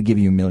was able to give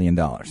you $1 million,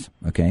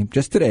 okay?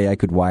 Just today I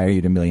could wire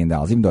you $1 million.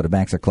 Even though the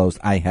banks are closed,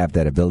 I have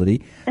that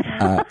ability.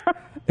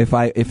 If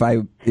I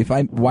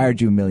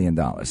wired you $1 million,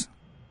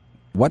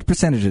 what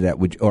percentage of that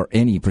or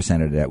any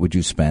percentage of that would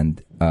you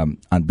spend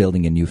on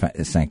building a new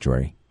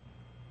sanctuary?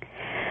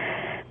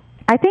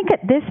 I think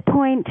at this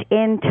point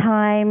in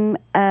time,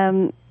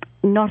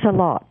 not a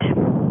lot.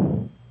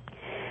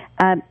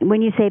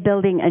 When you say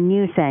building a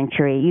new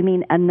sanctuary, you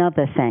mean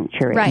another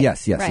sanctuary? Right.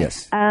 Yes.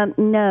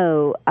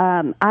 No.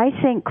 I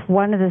think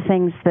one of the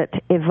things that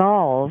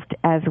evolved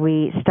as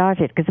we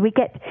started, because we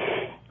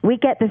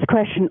get this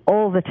question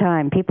all the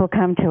time. People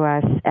come to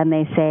us and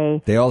they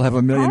say... They all have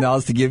 $1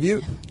 million to give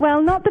you?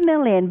 Well, not the $1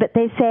 million, but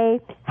they say,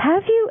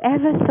 have you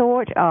ever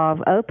thought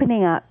of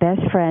opening up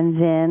Best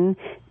Friends in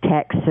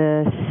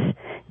Texas,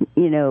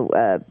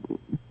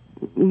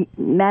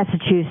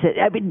 Massachusetts?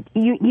 I mean,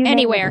 you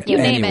anywhere, you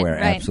name it. Anywhere,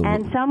 right. absolutely.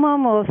 And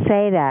someone will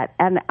say that,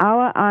 and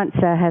our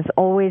answer has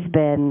always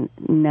been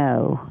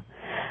no.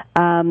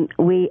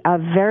 We are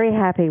very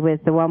happy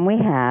with the one we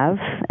have,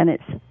 and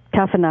it's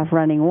tough enough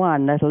running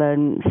one, let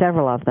alone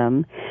several of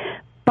them.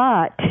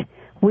 But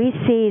we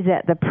see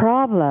that the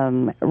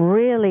problem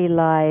really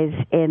lies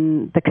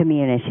in the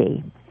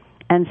community.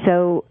 And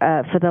so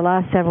for the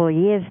last several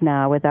years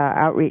now with our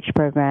outreach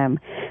program,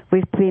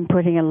 we've been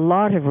putting a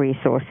lot of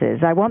resources.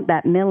 I want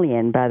that $1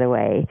 million, by the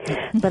way,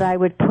 but I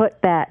would put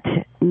that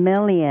 $1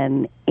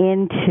 million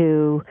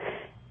into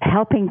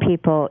helping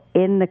people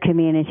in the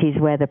communities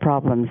where the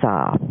problems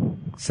are.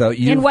 So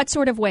in what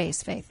sort of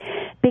ways, Faith?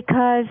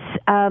 Because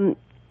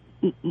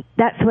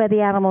that's where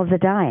the animals are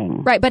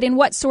dying. Right, but in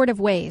what sort of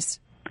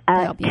ways?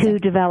 To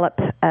develop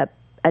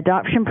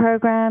adoption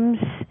programs,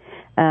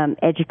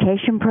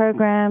 education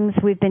programs.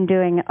 We've been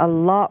doing a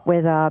lot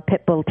with our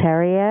Pit Bull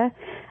Terrier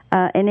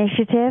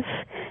initiative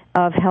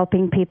of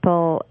helping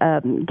people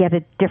get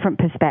a different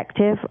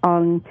perspective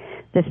on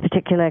this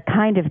particular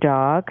kind of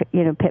dog,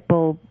 Pit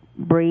Bull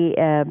breed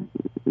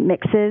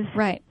mixes.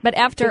 Right. But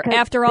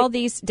after all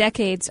these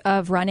decades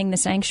of running the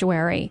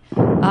sanctuary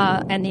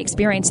and the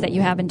experience that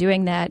you have in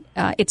doing that,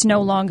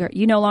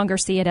 you no longer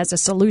see it as a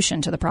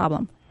solution to the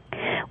problem.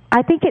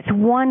 I think it's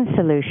one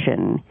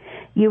solution.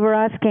 you were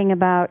asking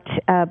about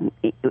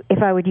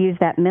if I would use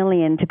that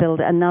million to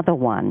build another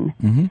one.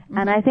 Mm-hmm.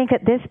 And I think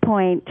at this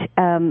point,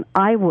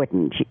 I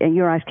wouldn't.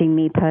 You're asking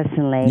me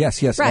personally.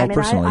 Yes, Right. all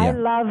personally,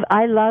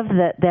 I love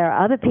that there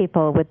are other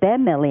people with their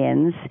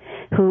millions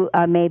who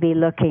are maybe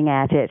looking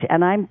at it,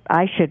 and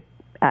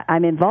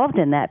I'm involved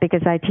in that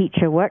because I teach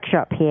a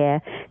workshop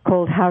here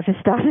called How to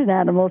Start an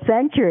Animal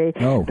Sanctuary.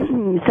 Oh.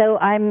 So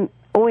I'm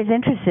always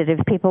interested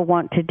if people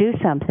want to do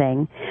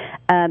something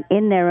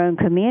in their own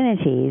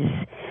communities.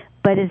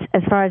 But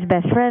as far as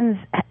Best Friends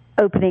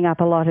opening up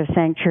a lot of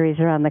sanctuaries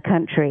around the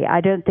country, I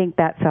don't think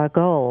that's our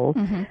goal.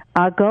 Mm-hmm.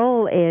 Our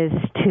goal is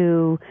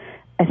to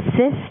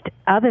assist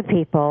other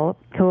people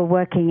who are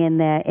working in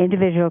their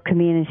individual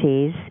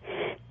communities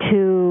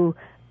to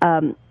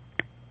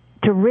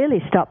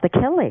really stop the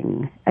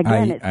killing.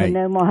 Again, it's the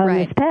No More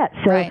Homeless Right. Pets.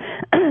 So, Right.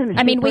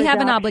 I mean, we have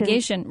an adoption-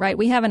 obligation, right?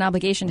 We have an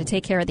obligation to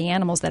take care of the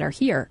animals that are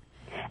here.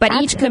 But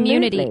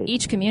Absolutely.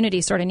 each community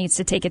sort of needs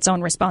to take its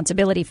own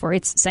responsibility for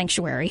its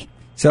sanctuary.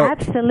 So,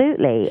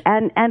 Absolutely,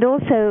 and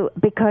also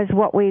because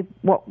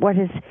what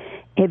has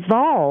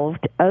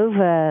evolved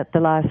over the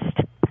last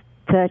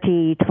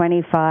 30,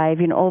 25,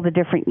 all the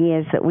different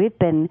years that we've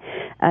been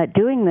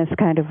doing this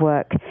kind of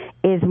work,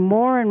 is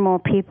more and more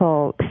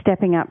people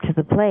stepping up to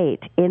the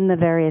plate in the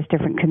various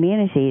different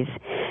communities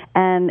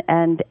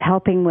and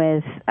helping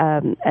with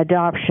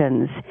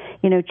adoptions,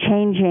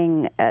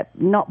 changing,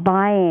 not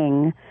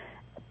buying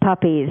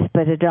puppies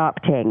but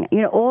adopting.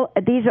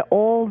 These are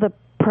all the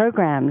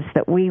programs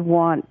that we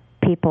want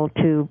people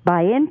to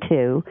buy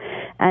into,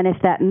 and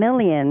if that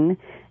million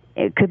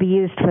it could be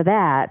used for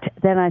that,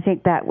 then I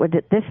think that would,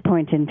 at this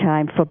point in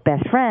time, for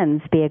Best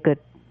Friends, be a good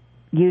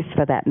use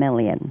for that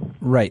million.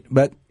 right.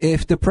 But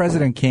if the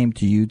president came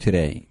to you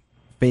today,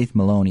 Faith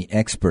Maloney,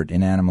 expert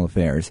in animal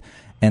affairs,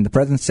 and the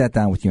president sat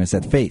down with you and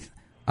said, Faith,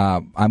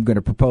 I'm going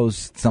to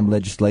propose some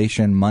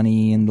legislation,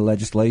 money in the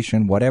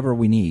legislation, whatever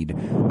we need.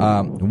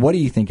 What do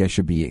you think I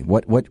should be?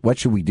 What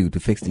should we do to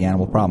fix the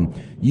animal problem?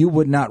 You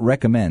would not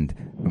recommend,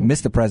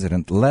 Mr.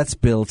 President, let's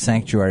build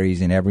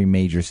sanctuaries in every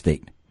major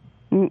state.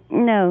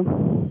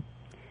 No.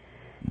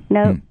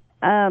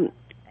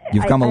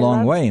 You've come a long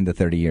love- way in the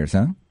 30 years,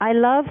 huh? I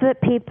love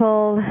that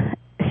people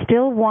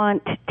still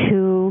want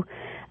to.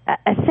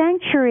 A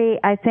sanctuary,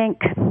 I think,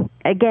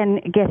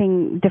 again,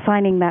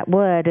 defining that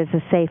word as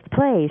a safe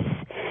place,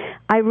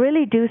 I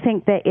really do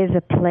think there is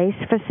a place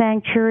for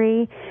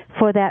sanctuary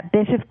for that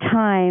bit of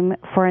time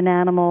for an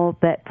animal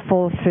that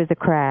falls through the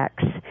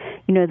cracks.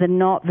 The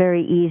not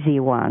very easy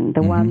one,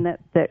 the one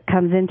that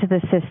comes into the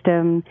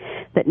system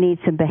that needs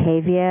some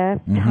behavior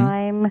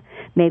time,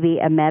 maybe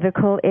a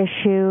medical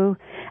issue.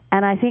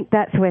 And I think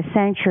that's where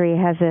sanctuary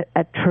has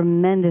a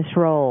tremendous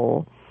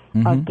role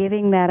of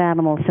giving that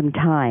animal some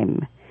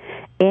time.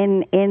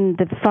 In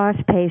the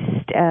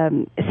fast-paced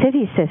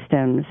city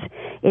systems,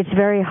 it's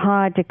very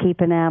hard to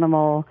keep an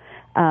animal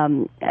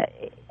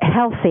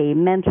healthy,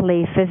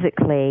 mentally,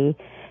 physically,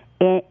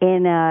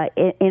 in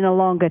a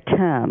longer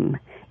term.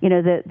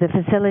 The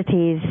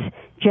facilities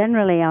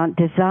generally aren't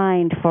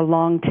designed for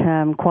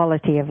long-term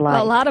quality of life.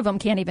 Well, a lot of them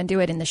can't even do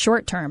it in the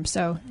short term.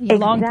 So Exactly.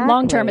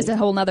 long term is a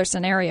whole other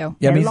scenario.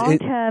 Yeah, I mean, long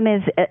term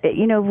is,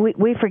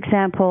 we for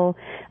example,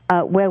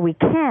 where we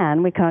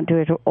can't do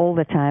it all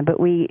the time, but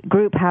we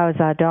group house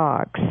our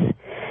dogs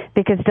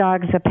because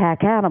dogs are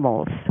pack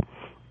animals.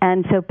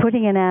 And so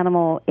putting an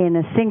animal in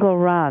a single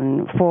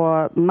run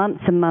for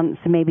months and months,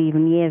 maybe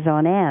even years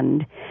on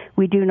end,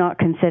 we do not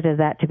consider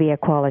that to be a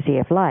quality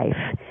of life.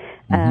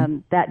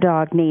 That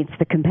dog needs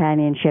the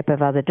companionship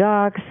of other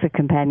dogs, the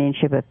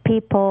companionship of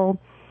people.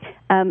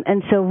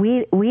 And so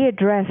we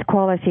address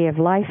quality of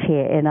life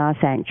here in our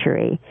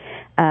sanctuary.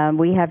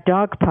 We have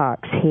dog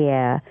parks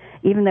here.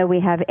 Even though we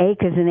have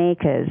acres and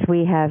acres,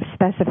 we have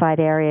specified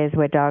areas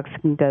where dogs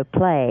can go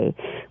play.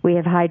 We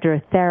have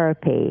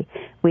hydrotherapy.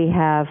 We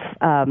have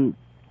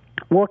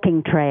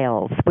walking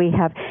trails. We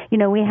have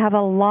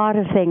a lot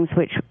of things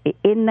which,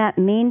 in that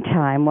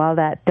meantime, while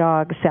that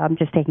dog, so I'm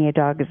just taking a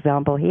dog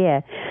example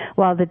here,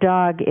 while the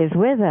dog is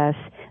with us,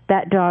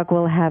 that dog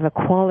will have a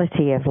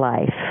quality of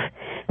life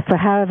for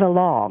however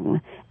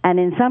long. And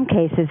in some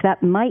cases,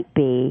 that might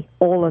be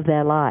all of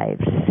their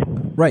lives.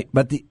 Right,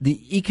 but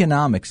the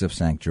economics of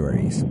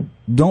sanctuaries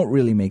don't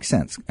really make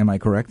sense. Am I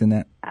correct in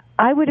that?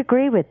 I would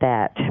agree with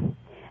that.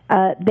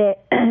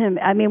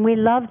 We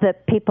love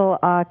that people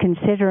are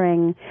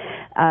considering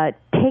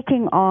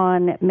taking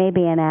on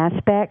maybe an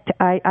aspect.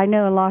 I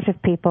know a lot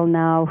of people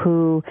now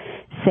who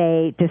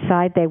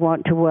decide they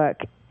want to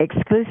work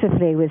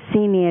exclusively with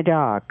senior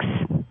dogs,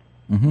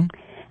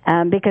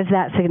 because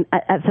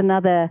that's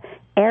another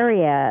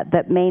area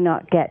that may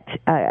not get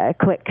a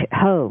quick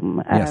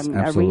home, Yes, a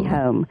absolutely.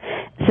 rehome.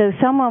 So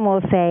someone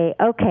will say,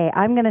 okay,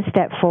 I'm going to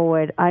step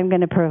forward. I'm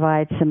going to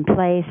provide some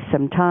place,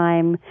 some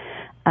time,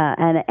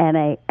 and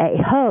a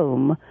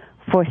home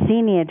for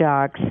senior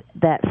dogs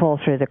that fall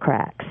through the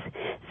cracks.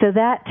 So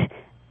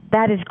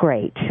that is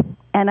great.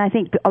 And I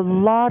think a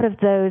lot of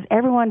those,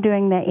 everyone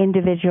doing their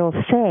individual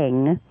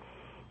thing,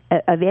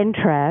 of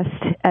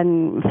interest,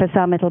 and for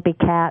some it'll be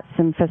cats,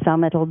 and for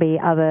some it'll be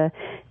other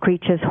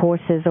creatures,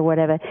 horses or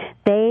whatever,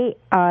 they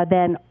are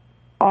then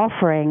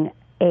offering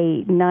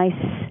a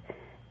nice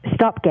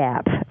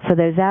stopgap for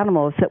those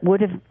animals that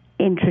would have,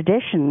 in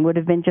tradition, would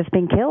have been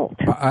killed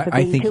for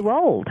being too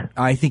old.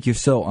 I think you're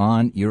so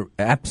on. You're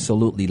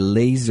absolutely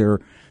laser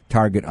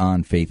target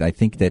on, Faith. I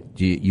think that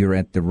you're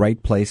at the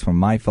right place from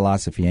my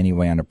philosophy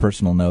anyway. On a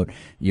personal note,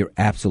 you're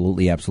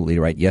absolutely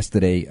right.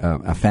 Yesterday,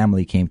 a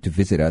family came to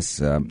visit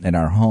us in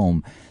our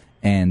home,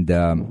 and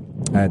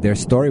their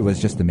story was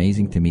just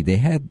amazing to me.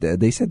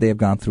 They said they have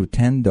gone through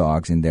 10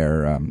 dogs in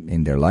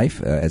their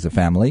life as a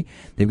family.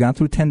 They've gone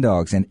through 10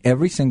 dogs, and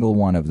every single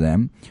one of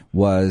them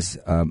was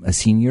a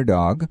senior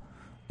dog.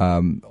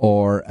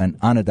 Or an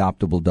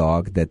unadoptable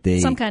dog that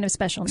they... Some kind of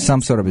special need.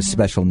 Some sort of a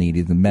special need,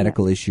 either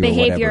medical issue or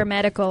whatever. Behavior,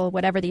 medical,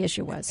 whatever the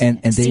issue was.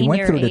 And they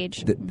went through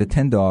age. the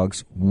 10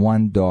 dogs,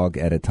 one dog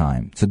at a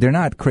time. So they're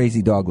not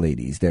crazy dog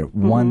ladies. They're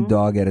one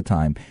dog at a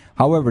time.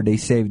 However, they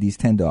saved these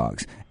 10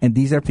 dogs. And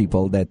these are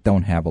people that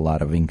don't have a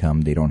lot of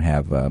income. They don't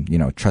have,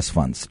 trust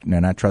funds.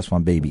 They're not trust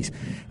fund babies.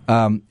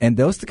 And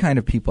those the kind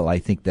of people, I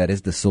think, that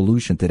is the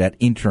solution to that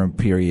interim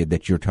period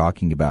that you're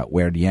talking about,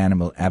 where the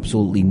animal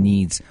absolutely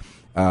needs...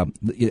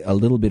 a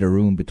little bit of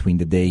room between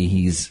the day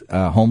he's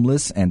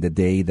homeless and the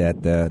day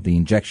that the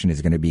injection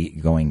is going to be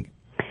going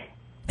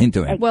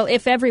into him. Well,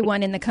 if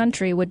everyone in the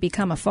country would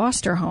become a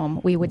foster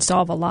home, we would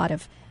solve a lot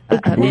of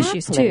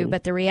issues too.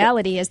 But the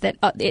reality is that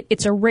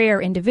it's a rare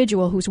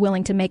individual who's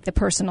willing to make the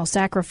personal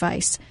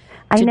sacrifice.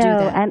 I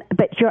know,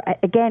 but you're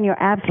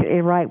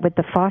absolutely right with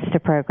the foster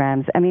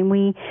programs. I mean,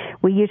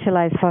 we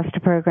utilize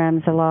foster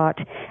programs a lot,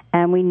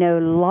 and we know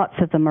lots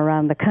of them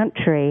around the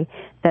country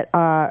that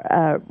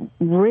are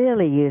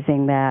really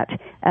using that.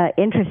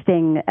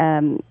 Interesting,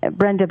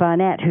 Brenda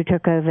Barnett, who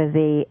took over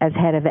as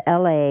head of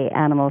LA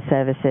Animal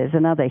Services,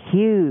 another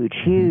huge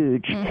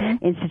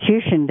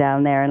institution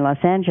down there in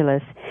Los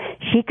Angeles.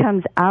 She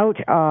comes out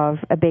of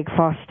a big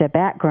foster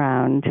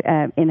background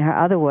in her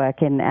other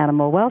work in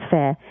animal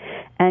welfare,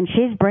 and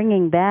she's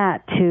bringing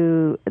that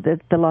to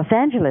the Los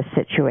Angeles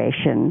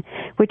situation,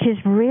 which is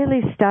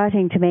really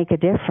starting to make a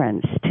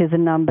difference to the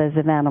numbers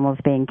of animals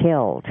being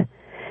killed.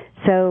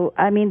 So,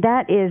 I mean,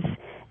 that is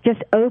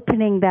just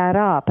opening that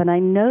up, and I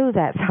know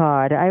that's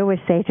hard. I always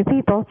say to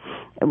people,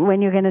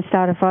 when you're going to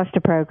start a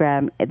foster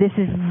program, this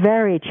is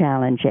very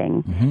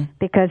challenging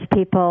because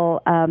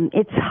people,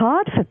 it's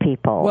hard for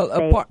people.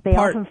 Well, they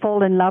often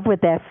fall in love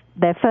with their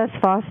first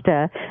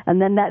foster, and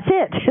then that's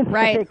it.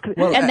 Right.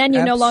 And then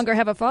you no longer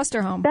have a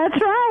foster home.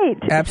 That's right.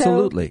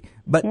 Absolutely.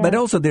 But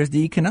also there's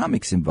the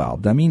economics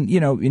involved. I mean,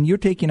 when you're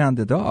taking on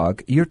the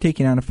dog, you're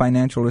taking on a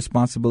financial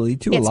responsibility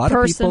too. It's a lot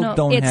personal. of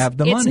people don't have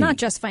the money. It's not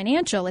just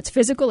financial. It's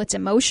physical. It's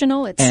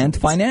emotional. And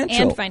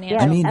financial. Yeah.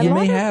 I mean, you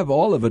may have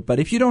all of it, but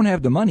if you don't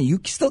have the money, you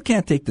still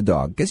can't take the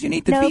dog because you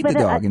need to feed the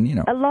dog.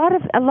 A lot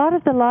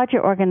of the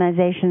larger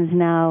organizations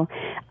now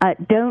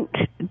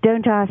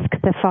don't ask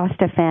the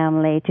foster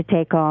family to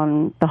take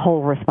on the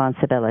whole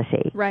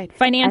responsibility. Right.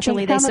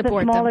 Financially, they support them. Some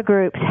of the smaller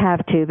groups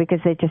have to because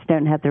they just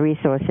don't have the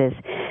resources.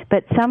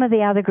 But some of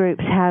the other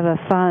groups have a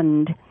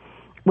fund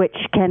which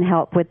can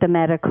help with the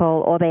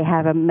medical, or they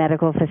have a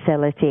medical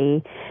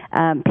facility.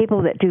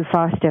 People that do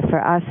foster for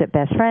us at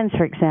Best Friends,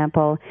 for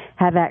example,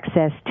 have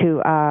access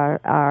to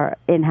our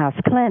in-house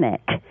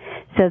clinic,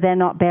 so they're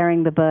not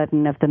bearing the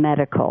burden of the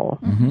medical.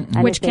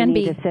 And which if they can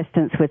need be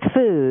assistance with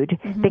food,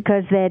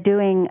 because they're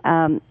doing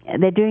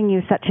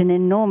you such an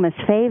enormous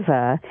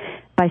favor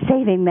by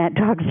saving that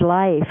dog's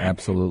life.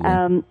 Absolutely.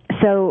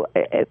 So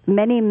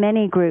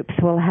many groups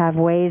will have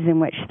ways in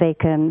which they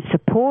can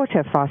support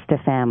a foster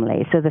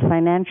family, so the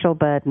financial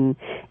burden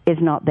is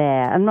not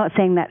there. I'm not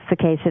saying that's the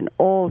case in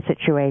all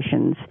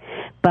situations,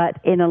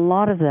 but in a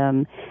lot of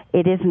them,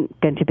 it isn't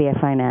going to be a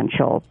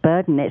financial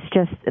burden. It's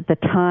just the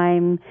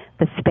time,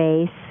 the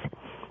space.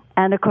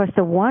 And, of course,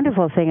 the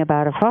wonderful thing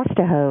about a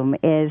foster home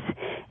is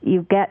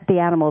you get the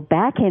animal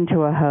back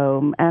into a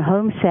home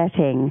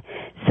setting.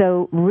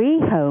 So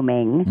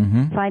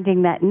rehoming,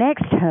 finding that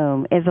next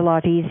home is a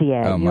lot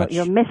easier.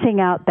 You're missing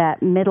out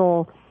that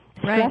middle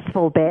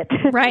stressful bit.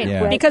 Right,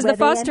 Yeah. Because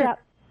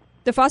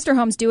the foster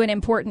homes do an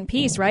important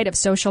piece, right, of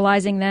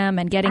socializing them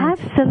and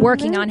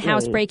working on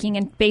housebreaking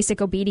and basic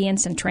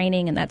obedience and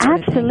training and that sort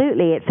of thing.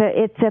 Absolutely.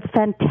 It's a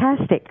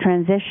fantastic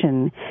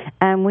transition,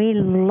 and we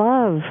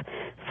love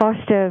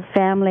foster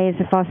families,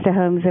 foster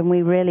homes, and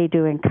we really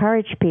do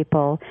encourage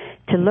people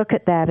to look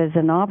at that as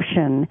an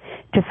option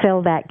to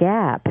fill that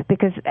gap,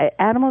 because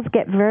animals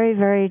get very,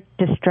 very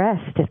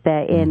distressed if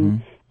they're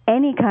in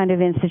any kind of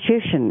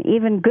institution,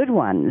 even good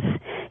ones.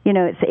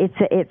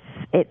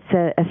 It's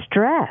a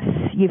stress.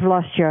 You've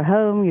lost your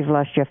home, you've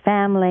lost your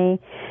family,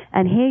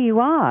 and here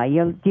you are.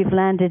 You've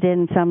landed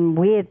in some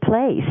weird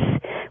place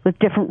with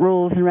different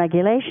rules and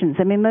regulations.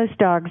 I mean, most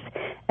dogs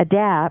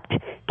adapt.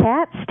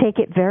 Cats take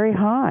it very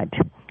hard.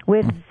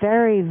 We're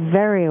very,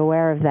 very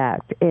aware of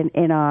that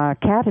in our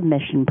cat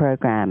admission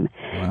program.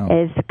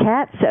 Wow. Is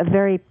cats are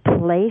very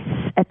place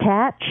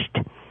attached.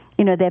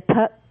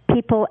 They're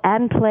people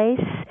and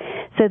place,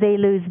 so they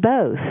lose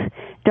both.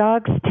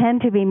 dogs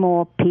tend to be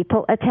more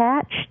people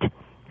attached,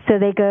 so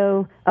they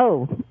go,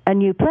 oh, a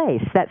new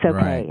place, that's okay,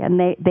 Right. and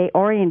they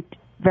orient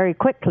very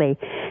quickly.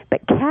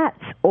 But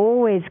cats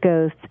always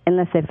go,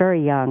 unless they're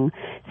very young,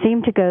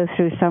 seem to go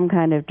through some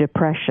kind of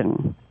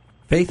depression.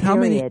 Faith, how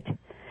Period.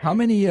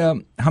 many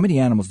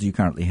animals do you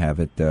currently have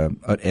at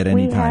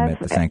any time at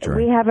the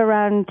sanctuary? We have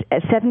around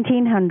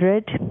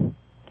 1,700,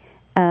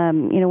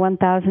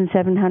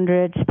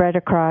 1,700 spread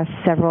across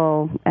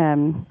several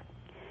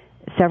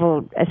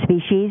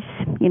species,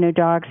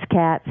 dogs,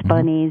 cats,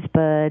 bunnies,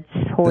 birds,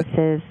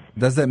 horses.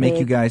 Does that make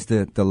you pigs. guys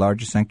the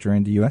largest sanctuary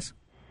in the U.S.?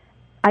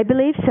 I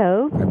believe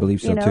so. I believe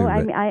so, too,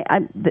 but-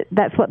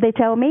 That's what they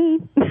tell me.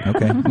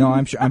 Okay. No,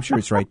 I'm sure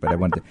it's right, but I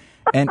wanted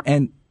to.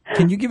 And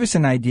can you give us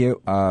an idea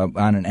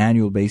on an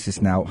annual basis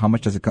now, how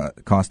much does it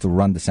cost to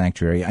run the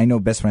sanctuary? I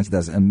know Best Friends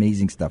does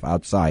amazing stuff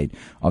outside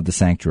of the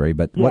sanctuary,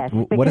 but Yes,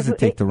 what does it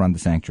take to run the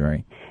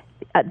sanctuary?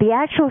 The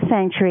actual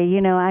sanctuary,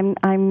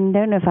 I don't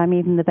know if I'm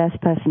even the best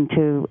person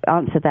to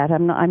answer that.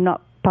 I'm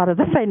not part of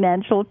the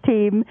financial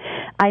team.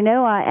 I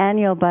know our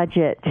annual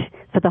budget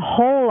for the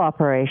whole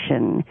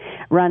operation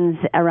runs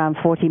around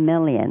 $40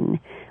 million,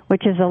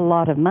 which is a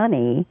lot of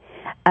money.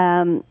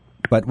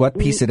 But what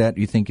piece of that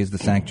do you think is the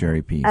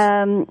sanctuary piece?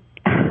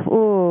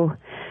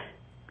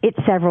 It's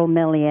several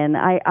million.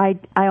 I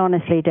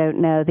honestly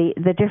don't know the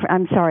different.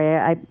 I'm sorry.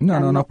 I'm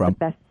no not problem.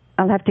 the best.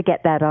 I'll have to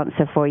get that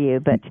answer for you,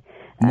 but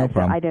no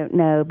problem. So I don't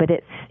know. But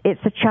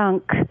it's a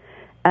chunk,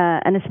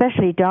 and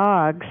especially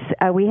dogs.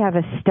 We have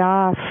a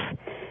staff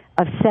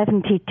of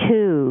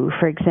 72,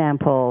 for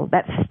example.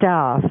 That's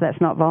staff. That's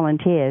not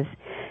volunteers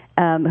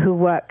who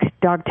work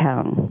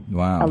Dogtown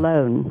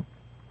alone.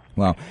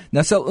 Wow.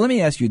 Now, so let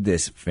me ask you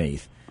this,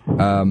 Faith.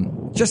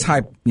 Just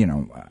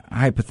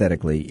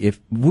hypothetically,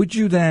 would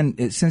you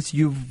then, since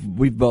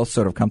we've both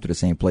sort of come to the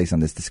same place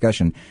on this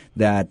discussion,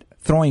 that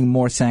throwing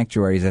more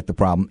sanctuaries at the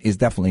problem is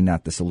definitely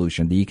not the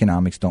solution. The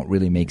economics don't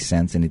really make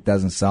sense, and it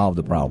doesn't solve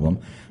the problem.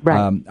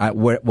 Right.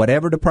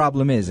 Whatever the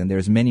problem is, and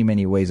there's many,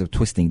 many ways of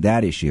twisting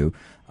that issue.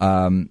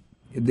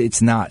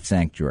 It's not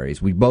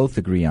sanctuaries. We both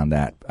agree on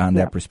that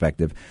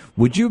perspective.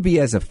 Would you be,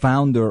 as a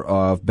founder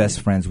of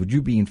Best Friends, would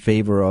you be in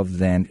favor of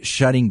then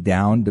shutting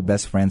down the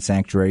Best Friends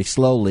sanctuary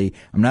slowly?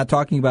 I'm not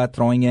talking about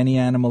throwing any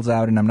animals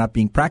out, and I'm not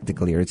being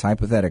practical here. It's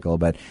hypothetical,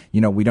 but,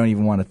 we don't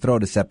even want to throw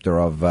the scepter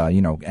of,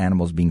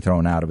 animals being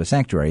thrown out of a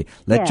sanctuary.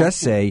 Let's just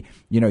say,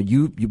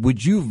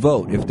 would you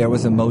vote if there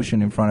was a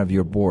motion in front of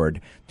your board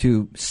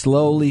to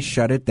slowly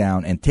shut it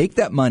down and take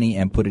that money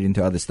and put it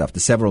into other stuff, the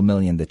several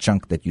million, the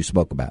chunk that you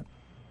spoke about?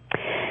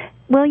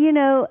 Well,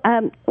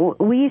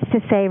 we used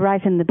to say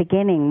right in the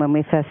beginning when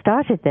we first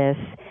started this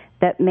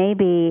that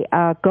maybe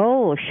our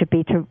goal should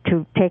be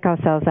to take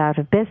ourselves out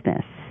of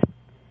business.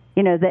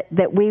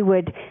 That we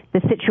would,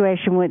 the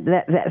situation would,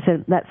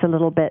 that's a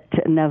little bit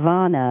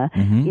nirvana,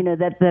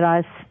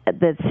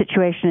 the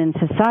situation in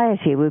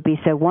society would be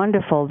so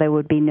wonderful there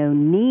would be no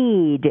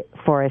need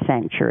for a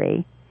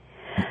sanctuary.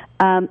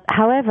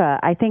 However,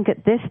 I think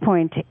at this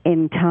point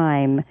in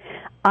time,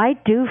 I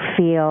do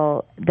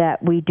feel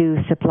that we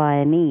do supply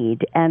a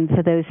need, and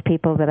for those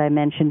people that I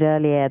mentioned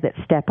earlier that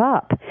step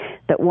up,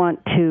 that want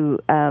to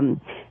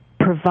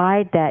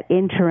provide that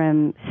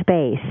interim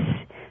space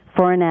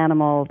for an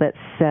animal that's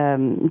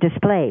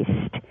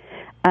displaced,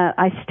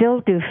 I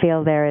still do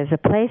feel there is a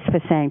place for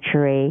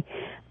sanctuary,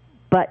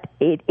 but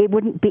it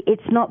wouldn't be.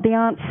 It's not the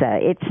answer.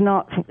 It's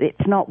not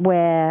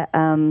where.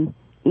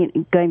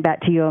 Going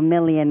back to your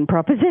million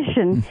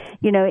proposition,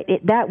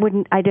 that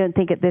wouldn't, I don't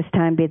think at this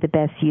time, be the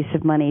best use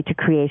of money to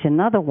create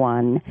another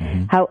one.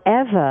 Mm-hmm.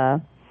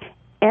 However,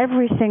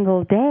 every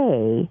single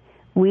day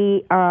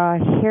we are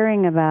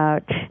hearing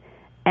about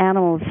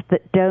animals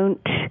that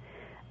don't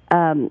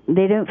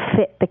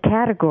fit the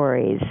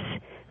categories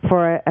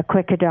for a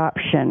quick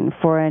adoption,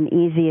 for an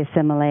easy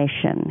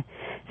assimilation.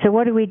 So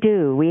what do?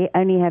 We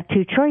only have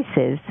two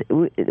choices.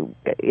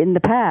 In the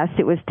past,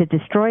 it was to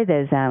destroy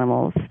those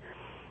animals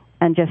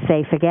and just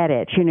say, forget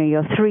it.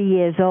 You're 3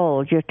 years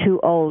old. You're too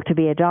old to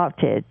be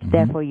adopted. Mm-hmm.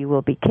 Therefore, you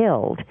will be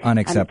killed.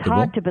 Unacceptable. And it's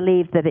hard to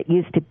believe that it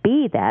used to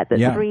be that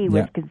 3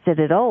 was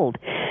considered old.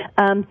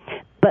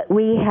 But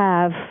we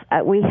have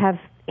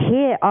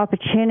here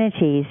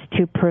opportunities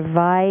to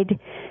provide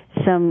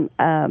some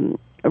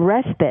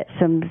respite,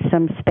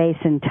 some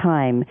space and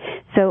time.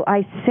 So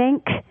I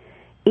think,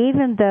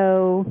 even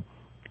though,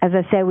 as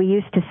I say, we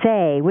used to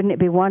say, wouldn't it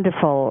be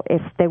wonderful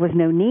if there was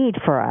no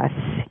need for us?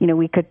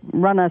 We could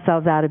run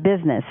ourselves out of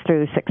business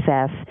through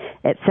success,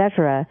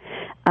 etc.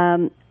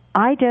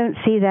 I don't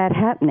see that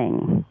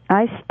happening.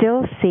 I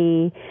still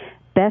see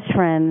Best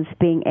Friends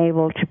being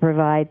able to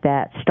provide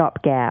that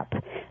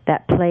stopgap,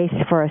 that place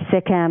for a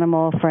sick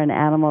animal, for an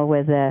animal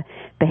with a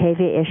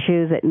behavior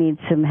issue that needs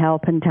some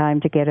help and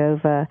time to get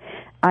over.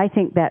 I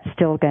think that's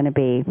still going to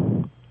be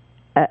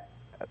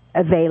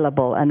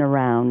available and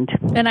around.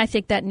 And I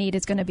think that need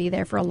is going to be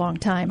there for a long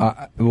time.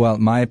 Well,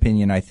 my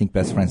opinion, I think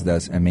Best Friends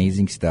does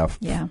amazing stuff.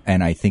 Yeah.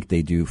 And I think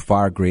they do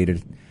far greater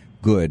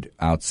good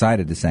outside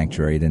of the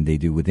sanctuary than they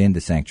do within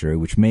the sanctuary,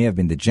 which may have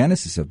been the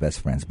genesis of Best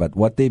Friends. But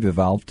what they've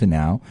evolved to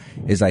now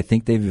is, I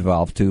think they've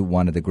evolved to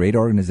one of the great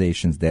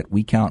organizations that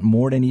we count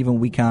more than even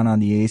we count on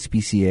the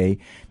ASPCA,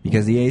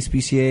 because the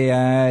ASPCA,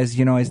 as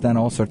you know, has done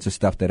all sorts of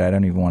stuff that I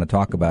don't even want to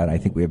talk about. I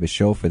think we have a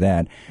show for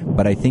that.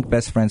 But I think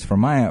Best Friends,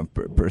 from my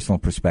personal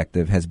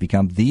perspective, has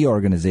become the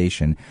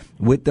organization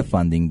with the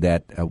funding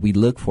that we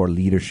look for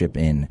leadership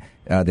in.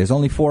 There's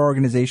only 4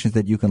 organizations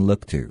that you can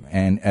look to,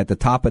 and at the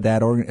top of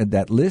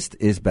that list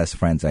is Best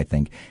Friends, I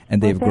think,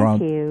 and they've grown.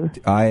 Thank you.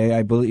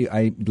 I believe.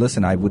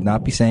 Listen. I would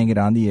not be saying it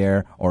on the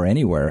air or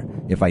anywhere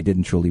if I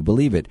didn't truly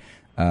believe it,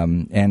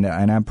 and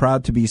I'm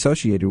proud to be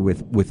associated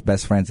with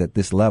Best Friends at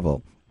this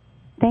level.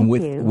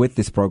 Thank you. With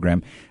this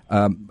program.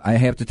 I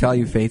have to tell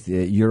you, Faith,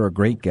 you're a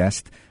great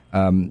guest.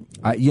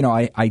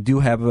 I do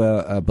have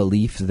a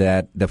belief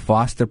that the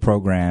foster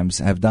programs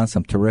have done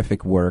some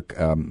terrific work,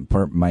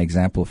 per my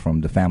example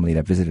from the family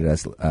that visited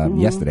us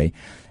yesterday.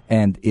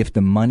 And if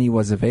the money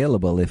was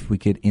available, if we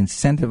could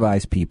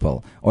incentivize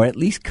people or at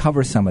least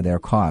cover some of their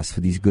costs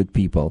for these good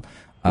people,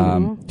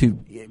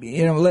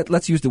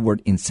 let's use the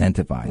word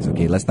incentivize,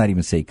 okay? Let's not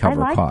even say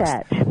cover costs.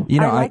 I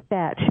like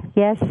that.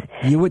 Yes.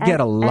 You would get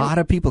a lot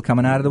of people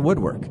coming out of the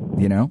woodwork,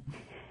 you know?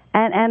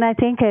 And I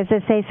think, as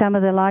I say, some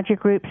of the larger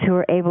groups who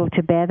are able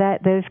to bear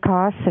those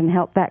costs and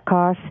help that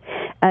cost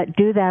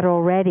do that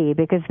already,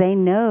 because they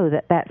know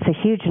that that's a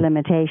huge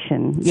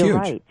limitation. It's You're huge.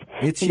 right.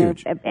 It's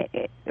huge.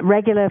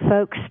 Regular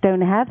folks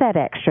don't have that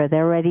extra.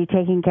 They're already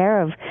taking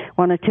care of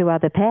 1 or 2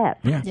 other pets.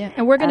 Yeah.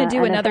 And we're going to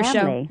do another show.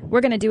 Family.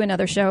 We're going to do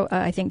another show,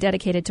 I think,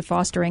 dedicated to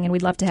fostering, and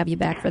we'd love to have you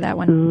back for that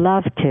one.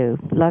 Love to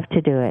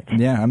do it.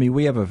 Yeah, I mean,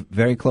 we have a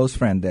very close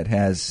friend that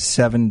has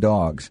 7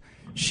 dogs.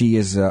 She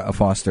is a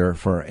foster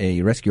for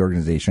a rescue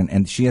organization,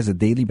 and she has a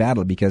daily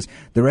battle because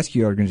the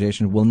rescue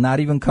organization will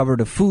not even cover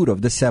the food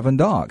of the 7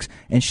 dogs,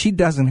 and she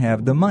doesn't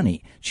have the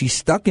money. She's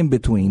stuck in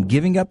between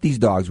giving up these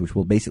dogs, which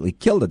will basically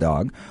kill the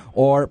dog,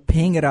 or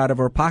paying it out of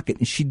her pocket,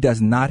 and she does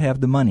not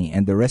have the money,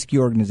 and the rescue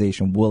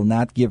organization will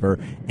not give her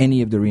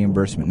any of the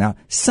reimbursement. Now,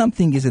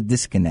 something is a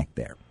disconnect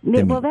there.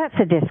 Well, that's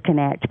a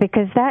disconnect,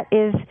 because that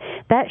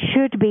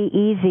should be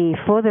easy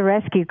for the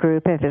rescue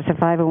group, if it's a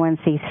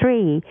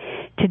 501c3,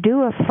 to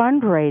do a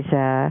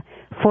fundraiser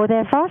for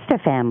their foster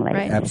family.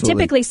 Right.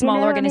 Absolutely. Typically,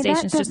 small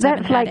organizations just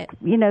haven't had it.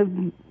 That's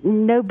like,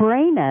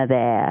 no-brainer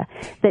there,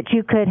 that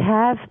you could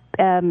have,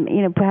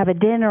 have a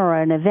dinner or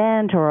an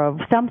event or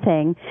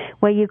something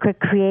where you could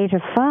create a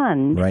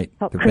fund. Right.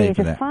 Help to pay create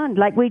for a that. fund.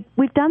 Like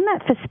we've done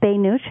that for spay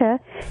neuter.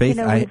 Faith,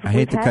 I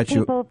hate to cut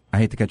you. I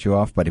hate to cut you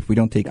off, but if we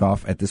don't take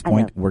off at this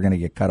point, we're going to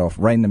get cut off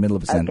right in the middle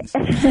of a sentence.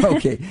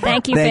 Okay.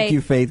 Thank you, Thank Faith.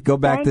 you, Faith. Go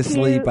back to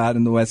sleep out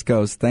in the West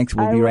Coast. Thanks.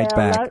 We'll be right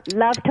back.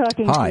 Love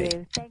talking Hi. to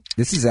you.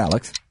 This is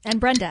Alex And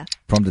Brenda.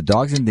 from the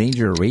Dogs in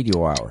Danger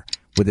Radio Hour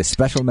with a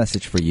special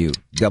message for you,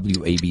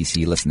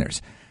 WABC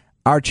listeners.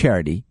 Our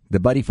charity, the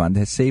Buddy Fund,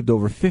 has saved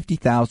over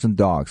 50,000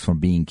 dogs from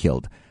being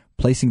killed,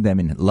 placing them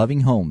in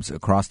loving homes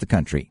across the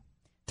country.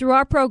 Through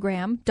our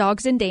program,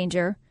 Dogs in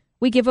Danger,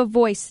 we give a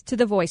voice to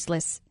the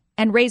voiceless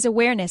and raise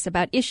awareness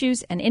about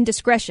issues and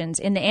indiscretions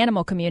in the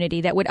animal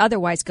community that would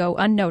otherwise go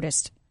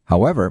unnoticed.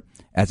 However,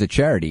 as a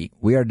charity,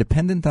 we are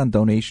dependent on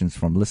donations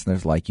from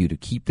listeners like you to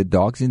keep the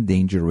Dogs in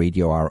Danger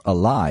Radio Hour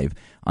alive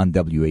on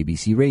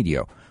WABC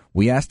Radio.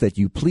 We ask that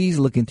you please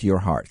look into your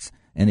hearts,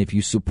 and if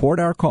you support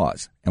our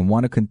cause and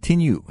want to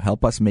continue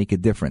help us make a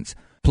difference,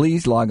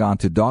 please log on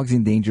to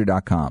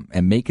dogsindanger.com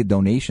and make a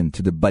donation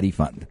to the Buddy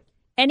Fund.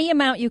 Any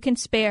amount you can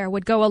spare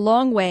would go a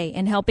long way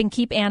in helping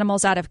keep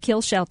animals out of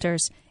kill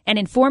shelters and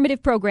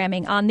informative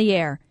programming on the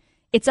air.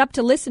 It's up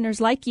to listeners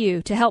like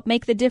you to help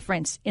make the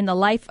difference in the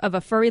life of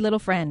a furry little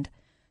friend.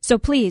 So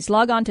please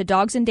log on to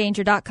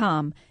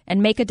dogsindanger.com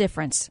and make a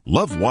difference.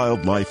 Love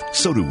wildlife?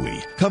 So do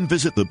we. Come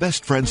visit the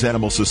Best Friends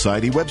Animal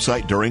Society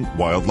website during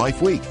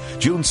Wildlife Week,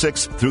 June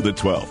 6th through the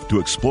 12th, to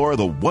explore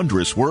the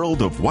wondrous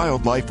world of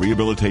wildlife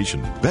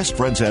rehabilitation. Best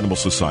Friends Animal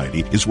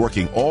Society is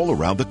working all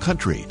around the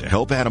country to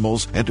help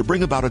animals and to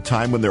bring about a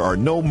time when there are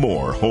no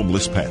more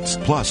homeless pets.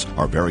 Plus,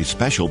 our very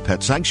special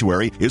pet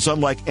sanctuary is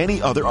unlike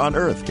any other on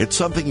earth. It's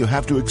something you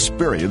have to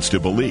experience to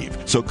believe.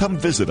 So come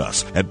visit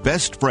us at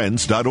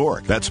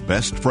bestfriends.org. That's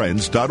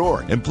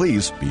bestfriends.org. And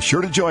please be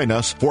sure to join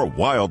us for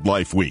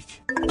Wildlife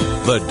Week.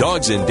 The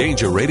Dogs in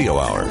Danger Radio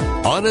Hour.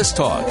 Honest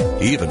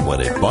talk, even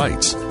when it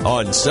bites.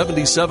 On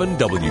 77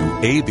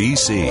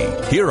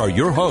 WABC. Here are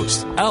your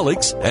hosts,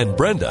 Alex and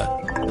Brenda.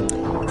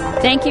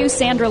 Thank you,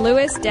 Sandra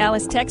Lewis,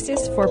 Dallas,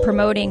 Texas, for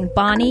promoting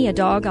Bonnie, a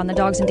dog, on the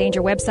Dogs in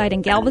Danger website,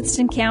 and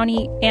Galveston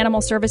County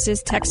Animal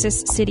Services,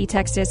 Texas City,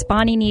 Texas.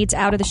 Bonnie needs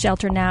out of the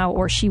shelter now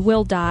or she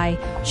will die.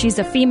 She's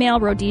a female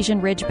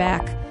Rhodesian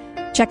Ridgeback.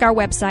 Check our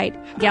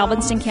website,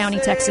 Galveston County,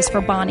 Texas,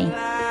 for Bonnie.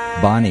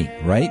 Bonnie,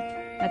 right?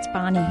 That's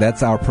Bonnie.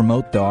 That's our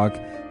promote dog.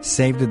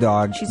 Save the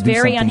dog. She's Do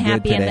very something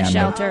unhappy good in the today,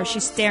 shelter.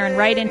 She's staring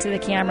right into the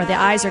camera. The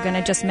eyes are going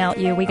to just melt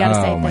you. We got to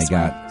save this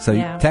one. Oh, my God. So,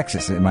 Yeah.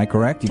 Texas, am I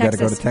correct? You got to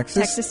go to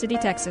Texas? Texas City,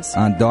 Texas.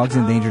 On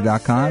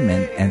dogsindanger.com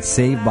and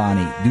save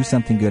Bonnie. Do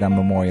something good on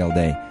Memorial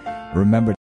Day. Remember